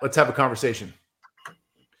that. Let's have a conversation.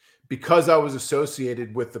 Because I was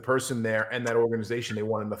associated with the person there and that organization, they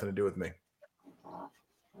wanted nothing to do with me.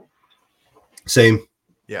 Same.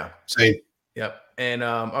 Yeah. Same. Yep. And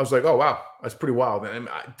I was like, oh, wow, that's pretty wild. And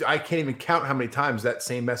I can't even count how many times that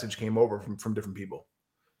same message came over from different people.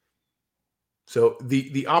 So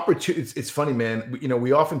the opportunity, it's funny, man.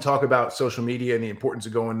 We often talk about social media and the importance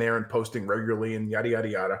of going there and posting regularly and yada,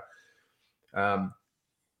 yada, yada.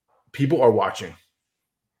 People are watching.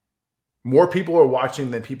 More people are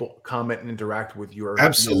watching than people comment and interact with your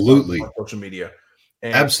absolutely on social media.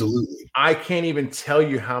 And absolutely. I can't even tell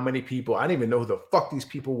you how many people, I didn't even know who the fuck these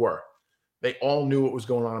people were. They all knew what was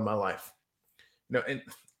going on in my life. And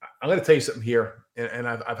I'm going to tell you something here. And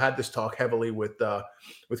I've had this talk heavily with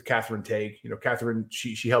Catherine Tague. Catherine,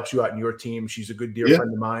 she helps you out in your team. She's a good dear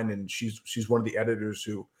friend of mine. And she's one of the editors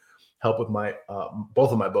who help with my,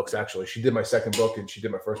 both of my books, actually. She did my second book and she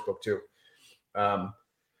did my first book too.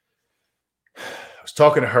 I was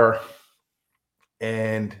talking to her,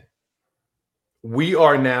 and we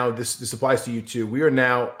are now, this applies to you too. We are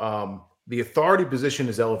now, the authority position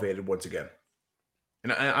is elevated once again.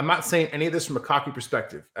 And I'm not saying any of this from a cocky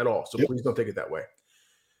perspective at all. So please don't take it that way.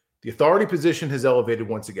 The authority position has elevated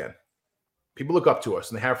once again. People look up to us,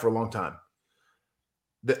 and they have for a long time.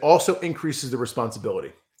 That also increases the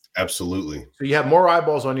responsibility. Absolutely. So you have more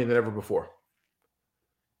eyeballs on you than ever before.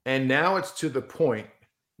 And now it's to the point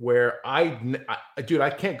where I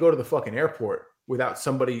can't go to the fucking airport without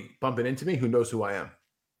somebody bumping into me who knows who I am.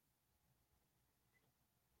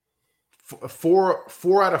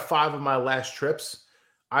 Four out of 5 of my last trips,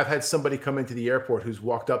 I've had somebody come into the airport who's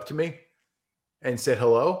walked up to me and said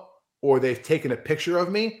hello, or they've taken a picture of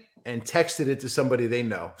me and texted it to somebody they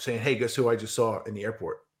know saying, hey, guess who I just saw in the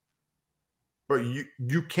airport? But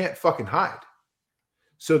you can't fucking hide.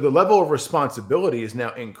 So the level of responsibility is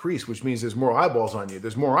now increased, which means there's more eyeballs on you.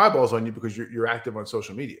 There's more eyeballs on you because you're active on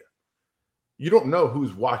social media. You don't know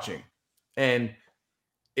who's watching. And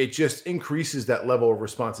it just increases that level of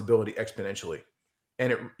responsibility exponentially.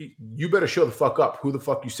 And you better show the fuck up who the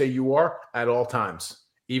fuck you say you are at all times,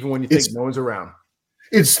 even when you think no one's around.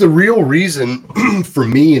 It's the real reason for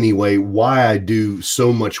me anyway, why I do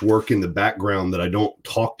so much work in the background that I don't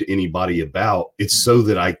talk to anybody about. It's so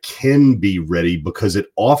that I can be ready, because it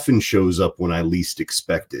often shows up when I least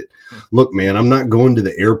expect it. Look, man, I'm not going to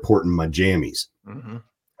the airport in my jammies. I'm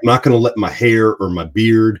not going to let my hair or my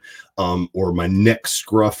beard or my neck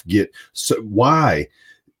scruff get so. Why?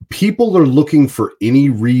 People are looking for any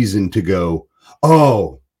reason to go,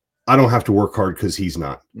 oh, I don't have to work hard because he's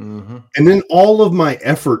not. And then all of my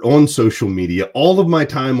effort on social media, all of my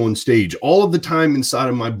time on stage, all of the time inside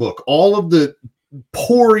of my book, all of the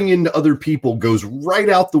pouring into other people goes right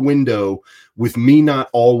out the window with me not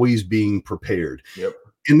always being prepared.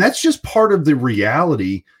 And that's just part of the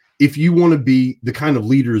reality. If you want to be the kind of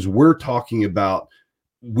leaders we're talking about,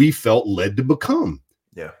 we felt led to become.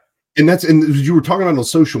 And as you were talking about on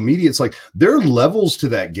social media, it's like there are levels to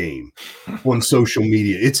that game on social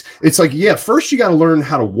media. It's like, yeah, first you got to learn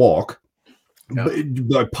how to walk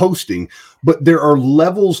by posting, but there are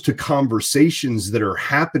levels to conversations that are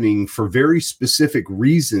happening for very specific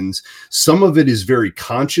reasons. Some of it is very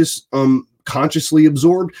consciously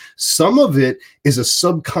absorbed. Some of it is a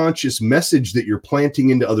subconscious message that you're planting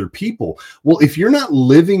into other people. Well, if you're not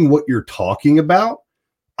living what you're talking about,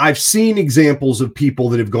 I've seen examples of people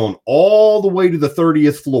that have gone all the way to the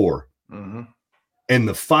 30th floor and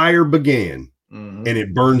the fire began and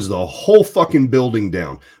it burns the whole fucking building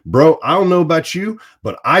down. Bro, I don't know about you,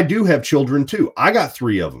 but I do have children too. I got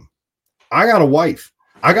 3 of them. I got a wife.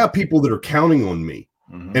 I got people that are counting on me.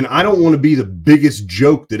 And I don't want to be the biggest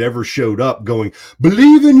joke that ever showed up going,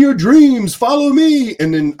 believe in your dreams, follow me.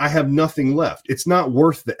 And then I have nothing left. It's not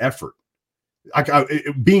worth the effort.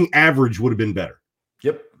 Being average would have been better.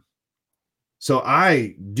 So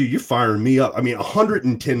you're firing me up. I mean,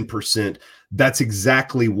 110%. That's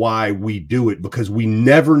exactly why we do it, because we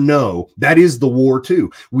never know. That is the war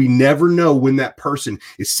too. We never know when that person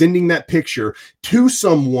is sending that picture to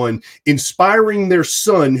someone, inspiring their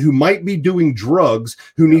son who might be doing drugs,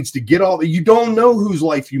 who needs to get all. You don't know whose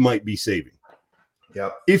life you might be saving.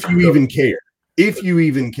 If you even care. If you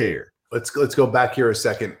even care. Let's go back here a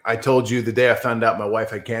second. I told you the day I found out my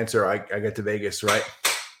wife had cancer, I got to Vegas, right?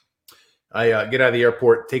 I get out of the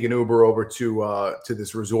airport, take an Uber over to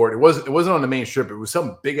this resort. It wasn't on the main strip. It was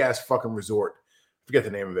some big ass fucking resort. Forget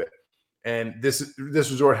the name of it. And this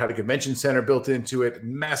resort had a convention center built into it,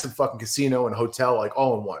 massive fucking casino and hotel, like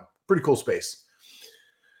all in one. Pretty cool space.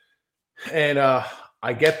 And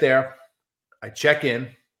I get there, I check in,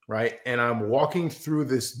 right? And I'm walking through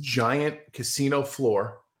this giant casino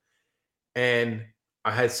floor, and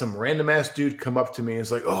I had some random ass dude come up to me and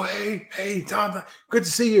is like, "Oh, hey, Tom, good to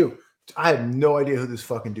see you." I have no idea who this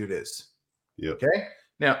fucking dude is. Okay.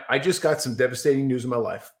 Now I just got some devastating news in my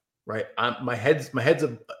life, right? My head's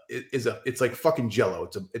it's like fucking jello.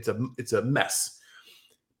 It's a mess,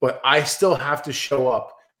 but I still have to show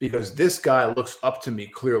up because this guy looks up to me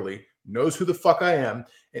clearly, knows who the fuck I am,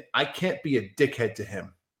 and I can't be a dickhead to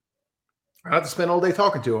him. I don't have to spend all day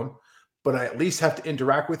talking to him, but I at least have to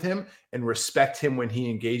interact with him and respect him when he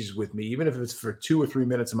engages with me, even if it's for 2 or 3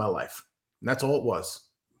 minutes of my life. And that's all it was.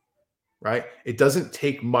 Right? It doesn't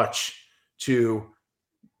take much to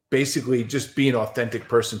basically just be an authentic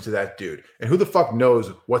person to that dude. And who the fuck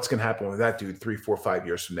knows what's going to happen with that dude 3, 4, 5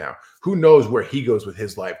 years from now? Who knows where he goes with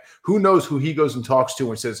his life? Who knows who he goes and talks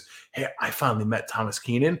to and says, "Hey, I finally met Thomas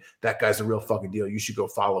Keenan. That guy's a real fucking deal. You should go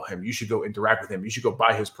follow him. You should go interact with him. You should go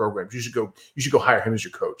buy his programs. You should go hire him as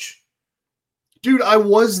your coach." Dude, I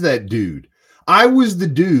was that dude. I was the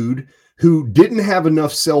dude who didn't have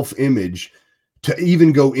enough self-image to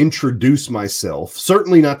even go introduce myself,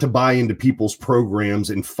 certainly not to buy into people's programs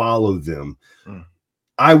and follow them.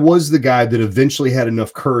 I was the guy that eventually had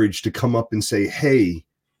enough courage to come up and say, "Hey,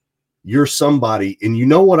 you're somebody." And you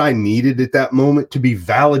know what I needed at that moment? To be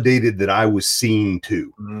validated that I was seen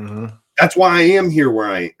too. That's why I am here where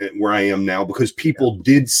I am now, because people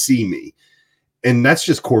did see me. And that's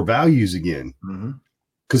just core values again.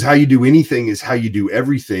 Because how you do anything is how you do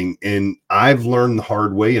everything. And I've learned the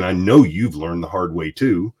hard way, and I know you've learned the hard way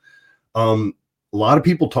too. A lot of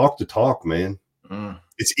people talk the talk, man.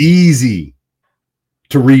 It's easy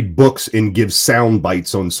to read books and give sound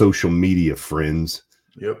bites on social media, friends.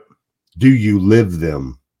 Do you live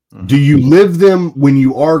them? Do you live them when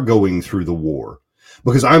you are going through the war?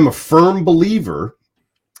 Because I'm a firm believer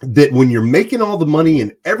that when you're making all the money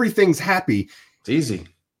and everything's happy, It's easy.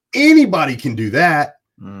 Anybody can do that.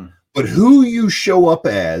 But who you show up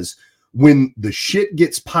as when the shit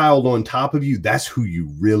gets piled on top of you, that's who you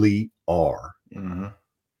really are.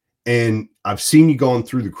 And I've seen you going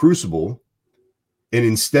through the crucible, and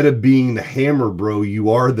instead of being the hammer, bro,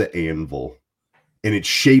 you are the anvil, and it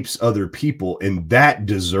shapes other people, and that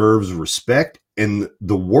deserves respect. And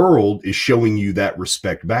the world is showing you that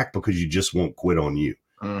respect back because you just won't quit on you.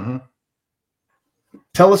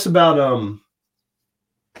 Tell us about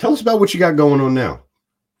what you got going on now.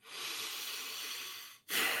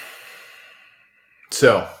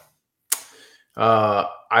 So,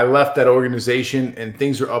 I left that organization, and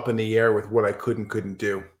things are up in the air with what I could and couldn't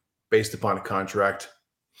do based upon a contract.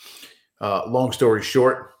 Long story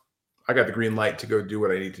short, I got the green light to go do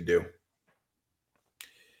what I need to do.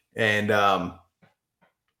 And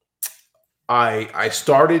I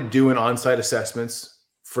started doing on-site assessments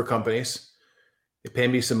for companies. They pay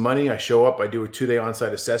me some money. I show up. I do a 2-day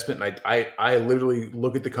on-site assessment, and I literally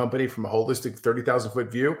look at the company from a holistic 30,000-foot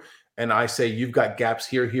view, and I say, you've got gaps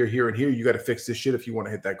here, here, here, and here. You got to fix this shit if you want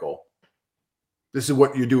to hit that goal. This is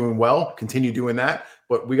what you're doing well. Continue doing that,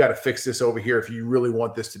 but we got to fix this over here if you really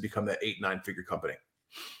want this to become that 8-9-figure company.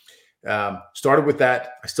 Started with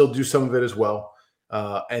that. I still do some of it as well.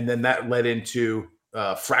 And then that led into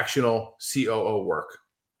fractional COO work.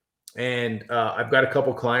 And I've got a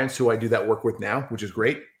couple clients who I do that work with now, which is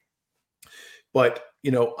great. But,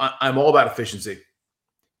 I'm all about efficiency.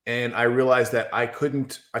 And I realized that I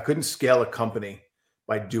couldn't scale a company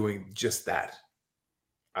by doing just that.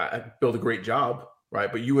 I built a great job,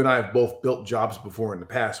 right? But you and I have both built jobs before in the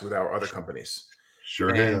past with our other companies. Sure.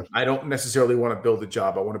 And I don't necessarily want to build a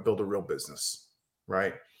job. I want to build a real business,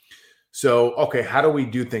 right? So, okay, how do we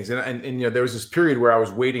do things? And there was this period where I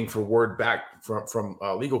was waiting for word back from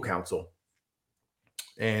legal counsel,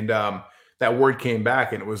 and that word came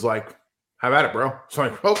back, and it was like, "How about it, bro?" So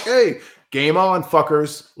I'm like, "Okay, game on,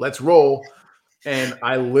 fuckers, let's roll." And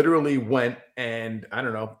I literally went, and I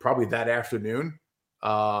don't know, probably that afternoon,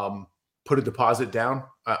 put a deposit down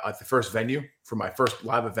at the first venue for my first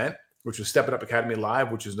live event, which was Step It Up Academy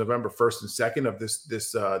Live, which is November 1st and 2nd of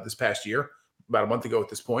this past year, about a month ago at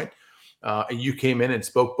this point. And you came in and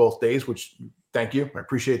spoke both days, which thank you. I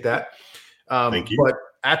appreciate that. Thank you. But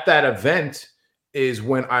at that event is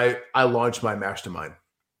when I launched my mastermind,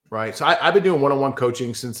 right? So I've been doing one-on-one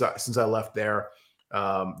coaching since I left there,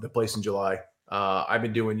 the place in July. I've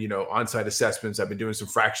been doing, on-site assessments. I've been doing some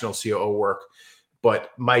fractional COO work.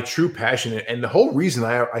 But my true passion and the whole reason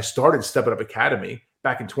I started Step It Up Academy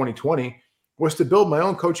back in 2020 was to build my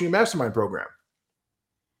own coaching and mastermind program.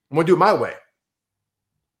 I'm going to do it my way.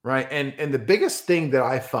 Right. And the biggest thing that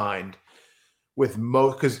I find with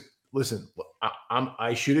most, because listen,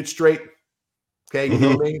 I shoot it straight. Okay. You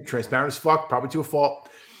know me, transparent as fuck, probably to a fault.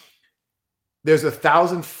 There's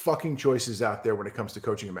 1,000 fucking choices out there when it comes to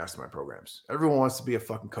coaching and mastermind programs. Everyone wants to be a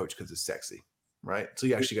fucking coach because it's sexy. Right. So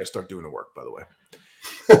you actually got to start doing the work, by the way.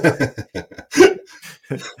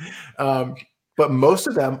 But most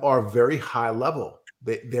of them are very high level.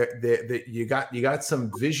 You got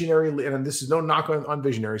some visionary, and this is no knock on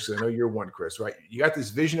visionaries, because I know you're one, Chris, right? You got this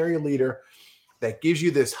visionary leader that gives you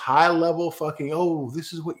this high level fucking, oh,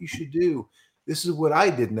 this is what you should do. This is what I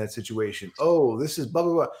did in that situation. Oh, this is blah,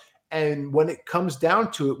 blah, blah. And when it comes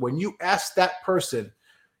down to it, when you ask that person,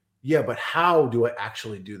 yeah, but how do I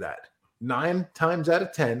actually do that? 9 times out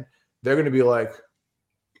of 10, they're going to be like,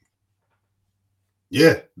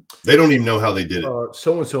 yeah, they don't even know how they did it.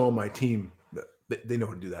 So-and-so on my team, they know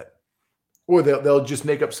how to do that. Or they'll just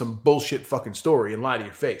make up some bullshit fucking story and lie to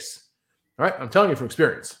your face. All right. I'm telling you from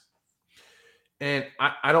experience. And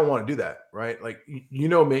I don't want to do that. Right. Like, you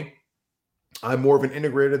know me, I'm more of an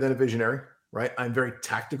integrator than a visionary. Right. I'm very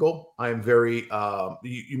tactical. I'm very,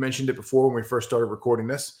 you mentioned it before when we first started recording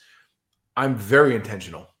this. I'm very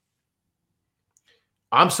intentional.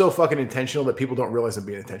 I'm so fucking intentional that people don't realize I'm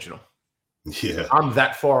being intentional. Yeah. I'm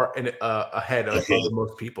that far ahead of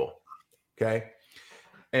most people. Okay.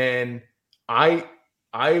 And I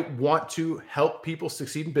want to help people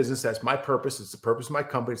succeed in business. That's my purpose. It's the purpose of my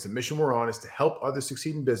company. It's the mission we're on, is to help others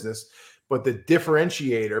succeed in business. But the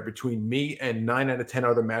differentiator between me and 9 out of 10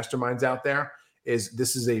 other masterminds out there is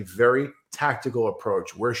this is a very tactical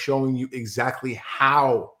approach. We're showing you exactly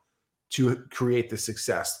how to create the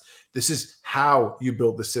success. This is how you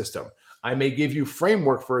build the system. I may give you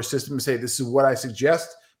framework for a system and say, this is what I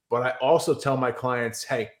suggest, but I also tell my clients,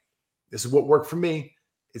 hey, this is what worked for me.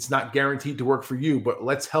 It's not guaranteed to work for you, but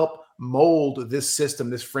let's help mold this system,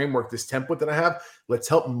 this framework, this template that I have. Let's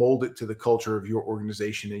help mold it to the culture of your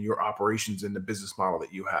organization and your operations and the business model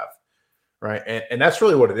that you have. right? And that's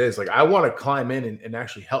really what it is. Like, I want to climb in and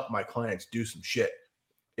actually help my clients do some shit.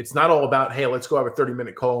 It's not all about, hey, let's go have a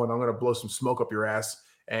 30-minute call and I'm going to blow some smoke up your ass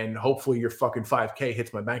and hopefully your fucking 5K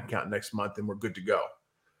hits my bank account next month and we're good to go.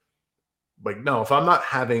 Like, no, if I'm not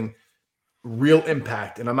having real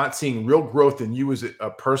impact and I'm not seeing real growth in you as a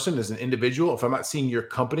person, as an individual, if I'm not seeing your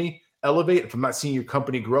company elevate, if I'm not seeing your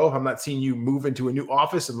company grow, if I'm not seeing you move into a new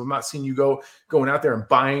office, if I'm not seeing you going out there and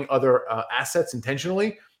buying other assets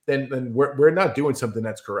intentionally, then we're not doing something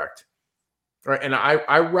that's correct. All right. And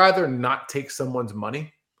I rather not take someone's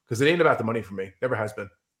money because it ain't about the money for me. Never has been.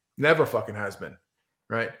 Never fucking has been.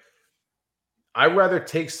 Right. I'd rather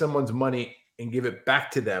take someone's money and give it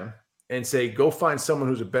back to them and say, go find someone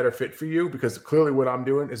who's a better fit for you, because clearly what I'm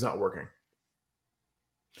doing is not working.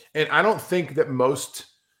 And I don't think that most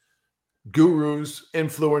gurus,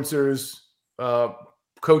 influencers,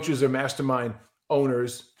 coaches, or mastermind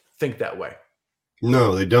owners think that way.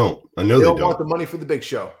 No, they don't. I know they don't. Want the money for the big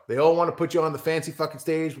show. They all want to put you on the fancy fucking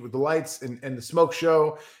stage with the lights and the smoke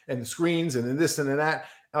show and the screens and this and that.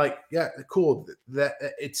 Like, yeah, cool. That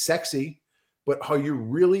it's sexy, but are you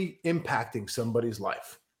really impacting somebody's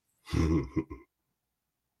life?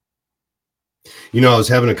 You know, I was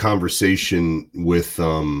having a conversation with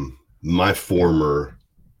my former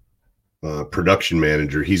production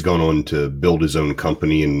manager. He's gone on to build his own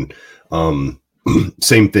company, and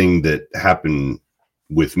same thing that happened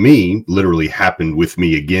with me literally happened with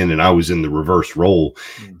me again, and I was in the reverse role.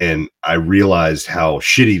 And I realized how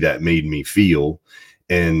shitty that made me feel.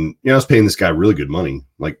 And I was paying this guy really good money,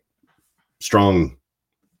 like strong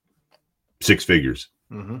 6 figures.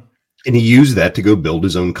 Mm-hmm. And he used that to go build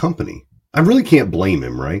his own company. I really can't blame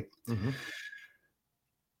him, right? Mm-hmm.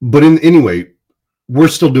 But anyway, we're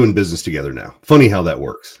still doing business together now. Funny how that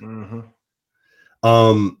works. Mm-hmm.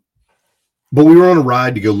 But we were on a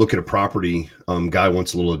ride to go look at a property. Guy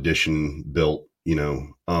wants a little addition built,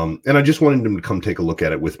 and I just wanted him to come take a look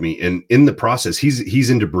at it with me. And in the process, he's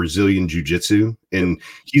into Brazilian jiu-jitsu, and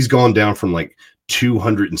he's gone down from like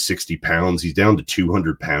 260 pounds. He's down to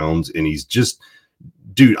 200 pounds, and he's just,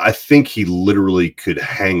 dude, I think he literally could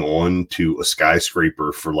hang on to a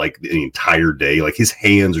skyscraper for like the entire day. Like, his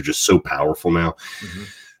hands are just so powerful now. Mm-hmm.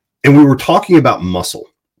 And we were talking about muscle.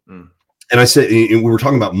 And I said, and we were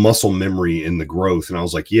talking about muscle memory and the growth. And I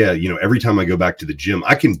was like, yeah, every time I go back to the gym,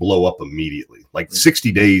 I can blow up immediately. Like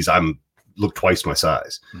 60 days, look twice my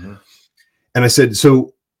size. Mm-hmm. And I said,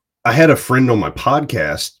 so I had a friend on my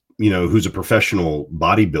podcast, who's a professional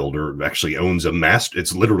bodybuilder, actually owns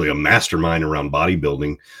it's literally a mastermind around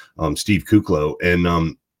bodybuilding, Steve Kuklo.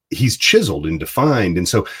 And he's chiseled and defined. And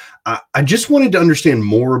so I just wanted to understand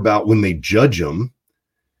more about when they judge them.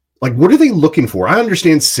 Like, what are they looking for? I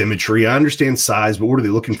understand symmetry, I understand size, but what are they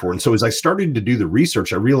looking for? And so as I started to do the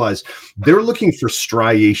research, I realized they're looking for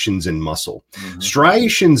striations in muscle. Mm-hmm.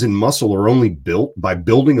 Striations in muscle are only built by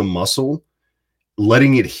building a muscle,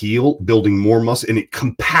 letting it heal, building more muscle, and it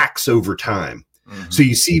compacts over time. Mm-hmm. So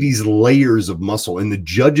you see these layers of muscle, and the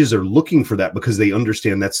judges are looking for that because they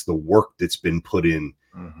understand that's the work that's been put in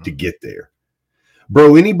to get there.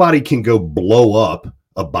 Bro, anybody can go blow up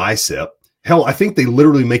a bicep. Hell, I think they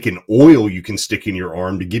literally make an oil you can stick in your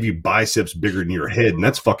arm to give you biceps bigger than your head. And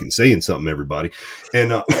that's fucking saying something, everybody. And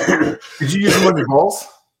did you use them on your balls?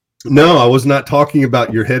 No, I was not talking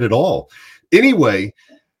about your head at all. Anyway,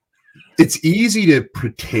 it's easy to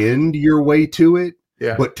pretend your way to it.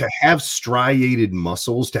 Yeah. But to have striated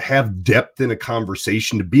muscles, to have depth in a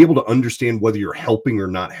conversation, to be able to understand whether you're helping or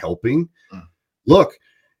not helping. Look,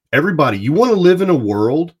 everybody, you want to live in a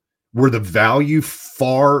world where the value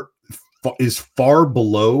is far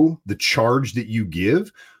below the charge that you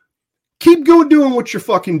give, keep doing what you're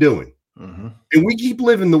fucking doing. Mm-hmm. And we keep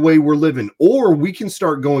living the way we're living. Or we can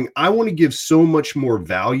start going, I want to give so much more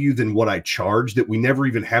value than what I charge that we never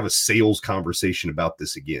even have a sales conversation about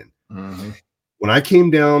this again. Mm-hmm. When I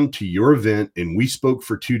came down to your event and we spoke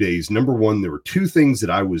for 2 days, number one, there were 2 things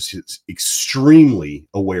that I was extremely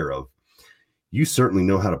aware of. You certainly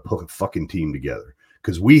know how to put a fucking team together.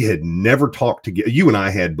 Because we had never talked together. You and I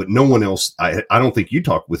had, but no one else. I don't think you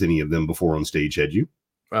talked with any of them before on stage, had you?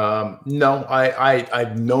 No,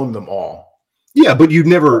 I've known them all. Yeah, but you've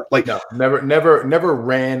never never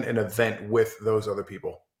ran an event with those other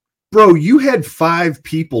people. Bro, you had 5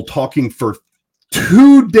 people talking for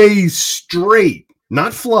 2 days straight,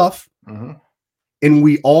 not fluff. Mm-hmm. And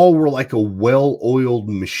we all were like a well-oiled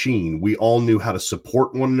machine. We all knew how to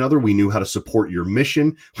support one another. We knew how to support your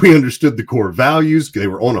mission. We understood the core values. They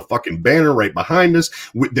were on a fucking banner right behind us.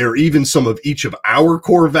 There are even some of each of our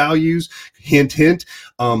core values. Hint, hint.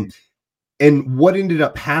 And what ended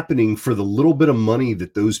up happening for the little bit of money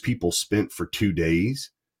that those people spent for 2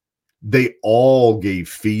 days, they all gave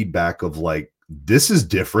feedback of like, this is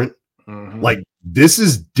different. Mm-hmm. Like, this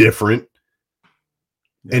is different.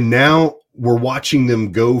 Yeah. And now we're watching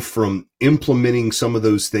them go from implementing some of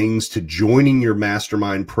those things to joining your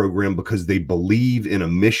mastermind program because they believe in a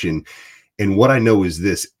mission. And what I know is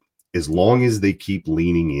this, as long as they keep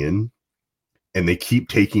leaning in and they keep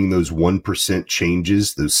taking those 1%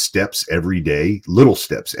 changes, those steps every day, little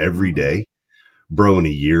steps every day, bro, in a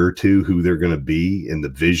year or two, who they're going to be and the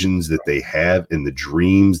visions that they have and the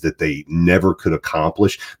dreams that they never could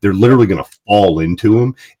accomplish, they're literally going to fall into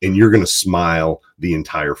them and you're going to smile the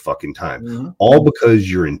entire fucking time, all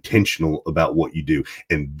because you're intentional about what you do.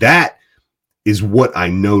 And that is what I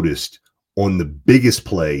noticed on the biggest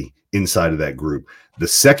play inside of that group. The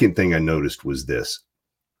second thing I noticed was this.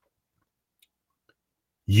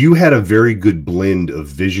 You had a very good blend of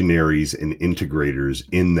visionaries and integrators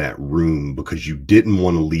in that room because you didn't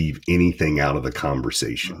want to leave anything out of the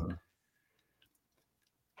conversation.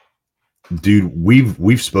 Dude,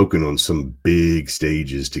 we've spoken on some big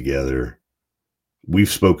stages together. We've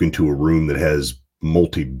spoken to a room that has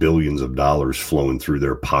multi-billions of dollars flowing through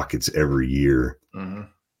their pockets every year.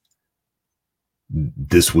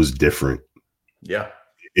 This was different. Yeah.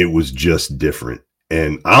 It was just different.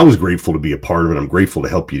 And I was grateful to be a part of it. I'm grateful to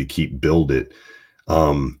help you to keep build it.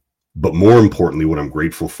 But more importantly, what I'm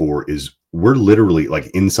grateful for is we're literally like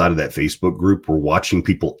inside of that Facebook group. We're watching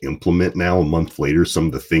people implement now a month later some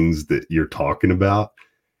of the things that you're talking about.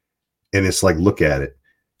 And it's like, look at it.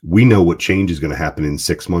 We know what change is going to happen in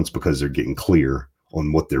 6 months because they're getting clear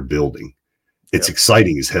on what they're building. It's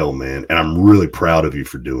exciting as hell, man. And I'm really proud of you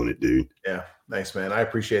for doing it, dude. Yeah. Nice, man. I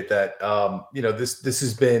appreciate that. You know, this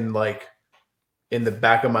has been like in the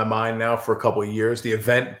back of my mind now for a couple of years. The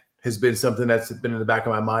event has been something that's been in the back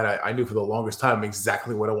of my mind. I knew for the longest time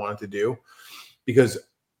exactly what I wanted to do, because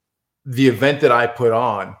the event that I put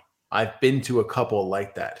on, I've been to a couple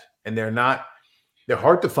like that, and they're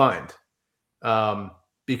hard to find,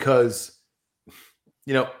 because,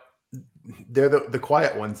 you know, they're the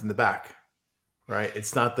quiet ones in the back, right?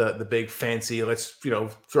 It's not the big fancy, let's, you know,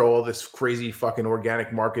 throw all this crazy fucking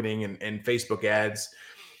organic marketing and Facebook ads.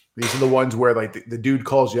 These are the ones where like the dude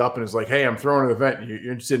calls you up and is like, hey, I'm throwing an event. You're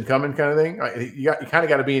interested in coming, kind of thing. You kind of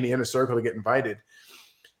got to be in the inner circle to get invited.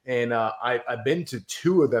 And I've been to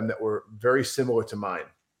 2 of them that were very similar to mine.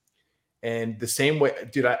 And the same way,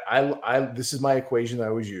 dude, this is my equation that I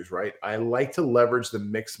always use, right? I like to leverage the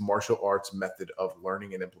mixed martial arts method of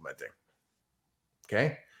learning and implementing.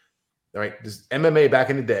 Okay. All right. This MMA back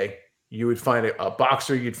in the day, you would find a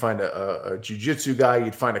boxer, you'd find a jiu-jitsu guy,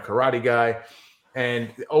 you'd find a karate guy.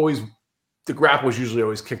 And always, the grapples usually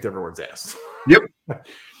always kicked everyone's ass. Yep.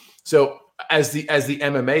 So as the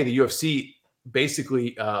MMA, the UFC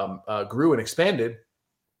basically grew and expanded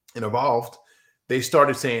and evolved, they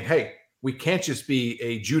started saying, hey, we can't just be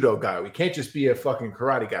a judo guy. We can't just be a fucking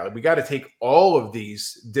karate guy. We got to take all of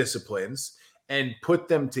these disciplines and put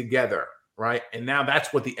them together, right? And now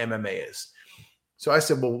that's what the MMA is. So I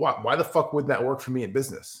said, well, why the fuck wouldn't that work for me in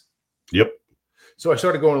business? Yep. So I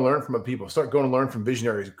started going to learn from other people, start going to learn from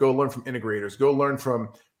visionaries, go learn from integrators, go learn from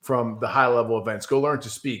the high level events, go learn to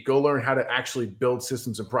speak, go learn how to actually build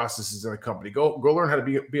systems and processes in a company, go learn how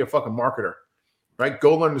to be a fucking marketer, right?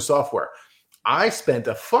 Go learn the software. I spent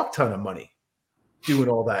a fuck ton of money doing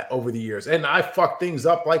all that over the years. And I fucked things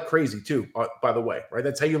up like crazy too, by the way, right?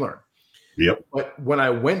 That's how you learn. Yep. But when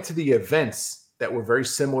I went to the events that were very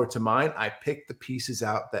similar to mine, I picked the pieces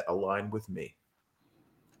out that aligned with me.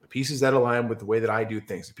 Pieces that align with the way that I do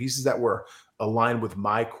things, the pieces that were aligned with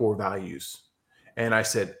my core values. And I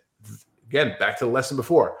said, again, back to the lesson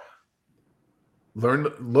before,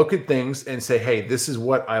 look at things and say, hey, this is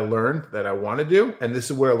what I learned that I want to do. And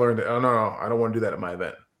this is what I learned that, oh, no, I don't want to do that at my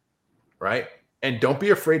event. Right. And don't be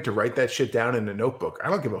afraid to write that shit down in a notebook. I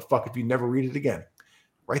don't give a fuck if you never read it again.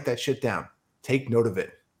 Write that shit down. Take note of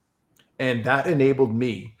it. And that enabled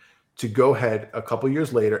me to go ahead a couple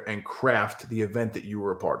years later and craft the event that you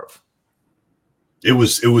were a part of. It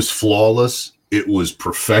was flawless. It was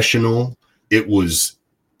professional. It was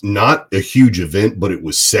not a huge event, but it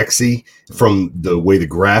was sexy from the way the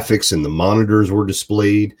graphics and the monitors were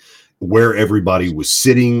displayed, where everybody was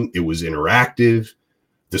sitting. It was interactive.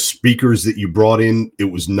 The speakers that you brought in, it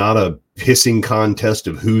was not a pissing contest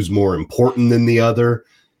of who's more important than the other.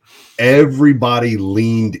 Everybody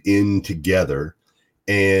leaned in together.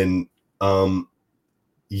 And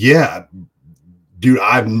yeah, dude,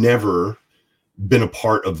 I've never been a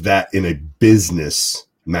part of that in a business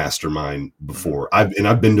mastermind before. I've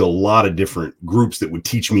been to a lot of different groups that would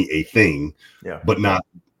teach me a thing, but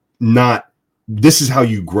not this is how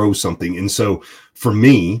you grow something. And so for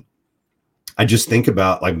me, I just think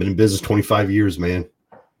about, like, been in business 25 years, man.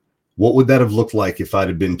 What would that have looked like if I'd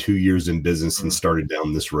have been 2 years in business and started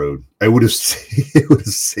down this road? It would have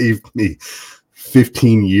saved me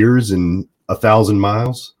 15 years and 1,000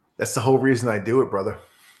 miles. That's the whole reason I do it, brother.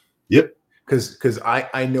 Yep. Because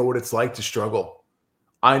I know what it's like to struggle.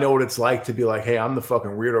 I know what it's like to be like, hey, I'm the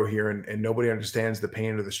fucking weirdo here, and nobody understands the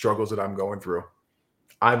pain or the struggles that I'm going through.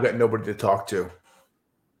 I've got nobody to talk to.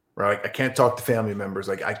 Right? I can't talk to family members.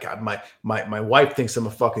 Like, I got my wife thinks I'm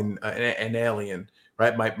a fucking an alien.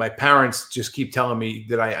 Right? My parents just keep telling me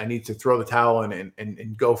that I need to throw the towel in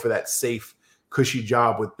and go for that safe, cushy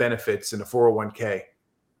job with benefits and a 401k,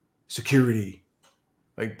 security.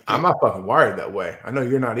 Like, I'm not fucking wired that way. I know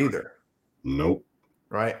you're not either. Nope.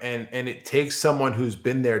 Right. And it takes someone who's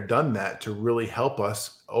been there, done that, to really help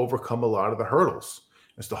us overcome a lot of the hurdles.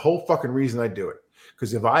 That's the whole fucking reason I do it.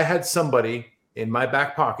 Because if I had somebody in my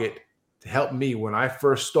back pocket to help me when I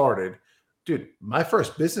first started, dude, my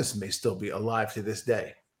first business may still be alive to this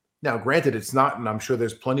day. Now, granted, it's not, and I'm sure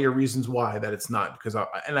there's plenty of reasons why that it's not, because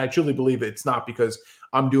I truly believe it's not because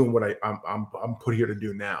I'm doing what I'm put here to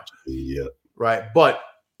do now. Yeah. Right. But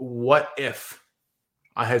what if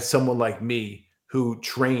I had someone like me who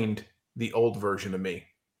trained the old version of me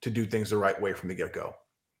to do things the right way from the get-go?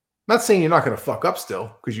 Not saying you're not going to fuck up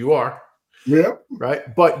still, because you are. Yeah.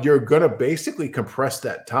 Right. But you're going to basically compress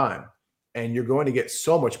that time, and you're going to get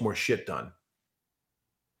so much more shit done.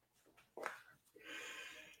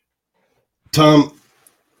 Tom,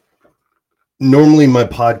 normally my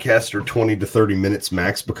podcasts are 20 to 30 minutes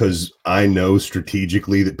max, because I know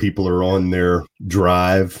strategically that people are on their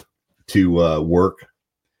drive to work.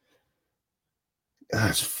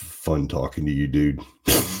 It's fun talking to you, dude.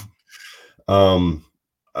 We're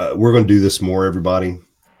going to do this more, everybody.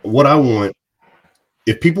 What I want,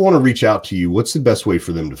 if people want to reach out to you, what's the best way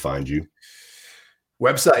for them to find you?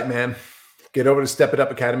 Website, man. Get over to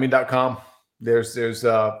stepitupacademy.com. There's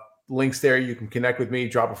links there. You can connect with me,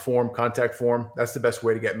 drop a form, contact form. That's the best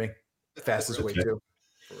way to get me. The fastest way too.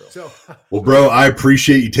 For real. So, well, bro, I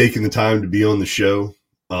appreciate you taking the time to be on the show.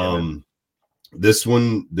 This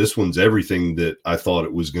one's everything that I thought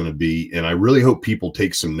it was going to be. And I really hope people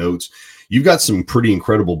take some notes. You've got some pretty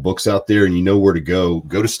incredible books out there, and you know where to go.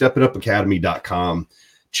 Go to stepitupacademy.com.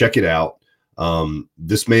 Check it out.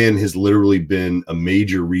 This man has literally been a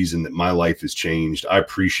major reason that my life has changed. I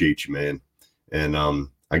appreciate you, man. And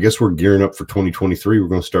I guess we're gearing up for 2023. We're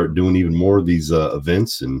going to start doing even more of these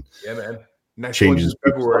events and man. Next changes.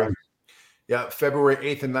 February. Yeah, February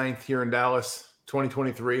 8th and 9th here in Dallas,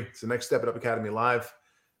 2023. It's the next Step It Up Academy Live.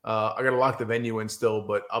 I got to lock the venue in still,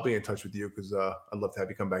 but I'll be in touch with you because I'd love to have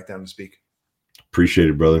you come back down and speak. Appreciate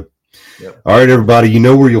it, brother. Yep. All right, everybody. You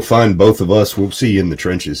know where you'll find both of us. We'll see you in the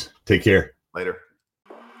trenches. Take care. Later.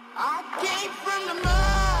 I came from the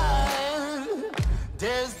mud.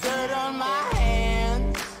 There's dirt on my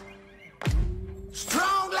hands.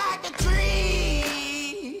 Strong like a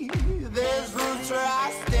tree. There's roots where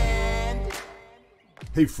I stand.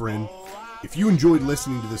 Hey, friend. If you enjoyed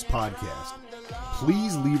listening to this podcast,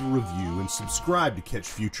 please leave a review and subscribe to catch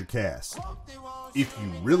future casts. If you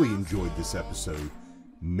really enjoyed this episode,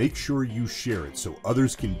 make sure you share it so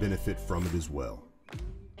others can benefit from it as well.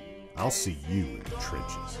 I'll see you in the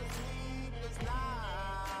trenches.